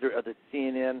 organizer of the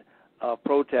CNN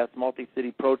protest,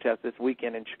 multi-city protest this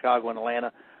weekend in Chicago and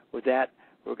Atlanta. With that,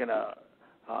 we're going to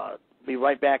be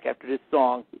right back after this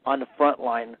song on the front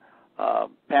line.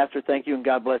 Pastor, thank you, and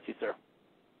God bless you, sir.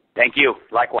 Thank you.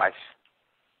 Likewise.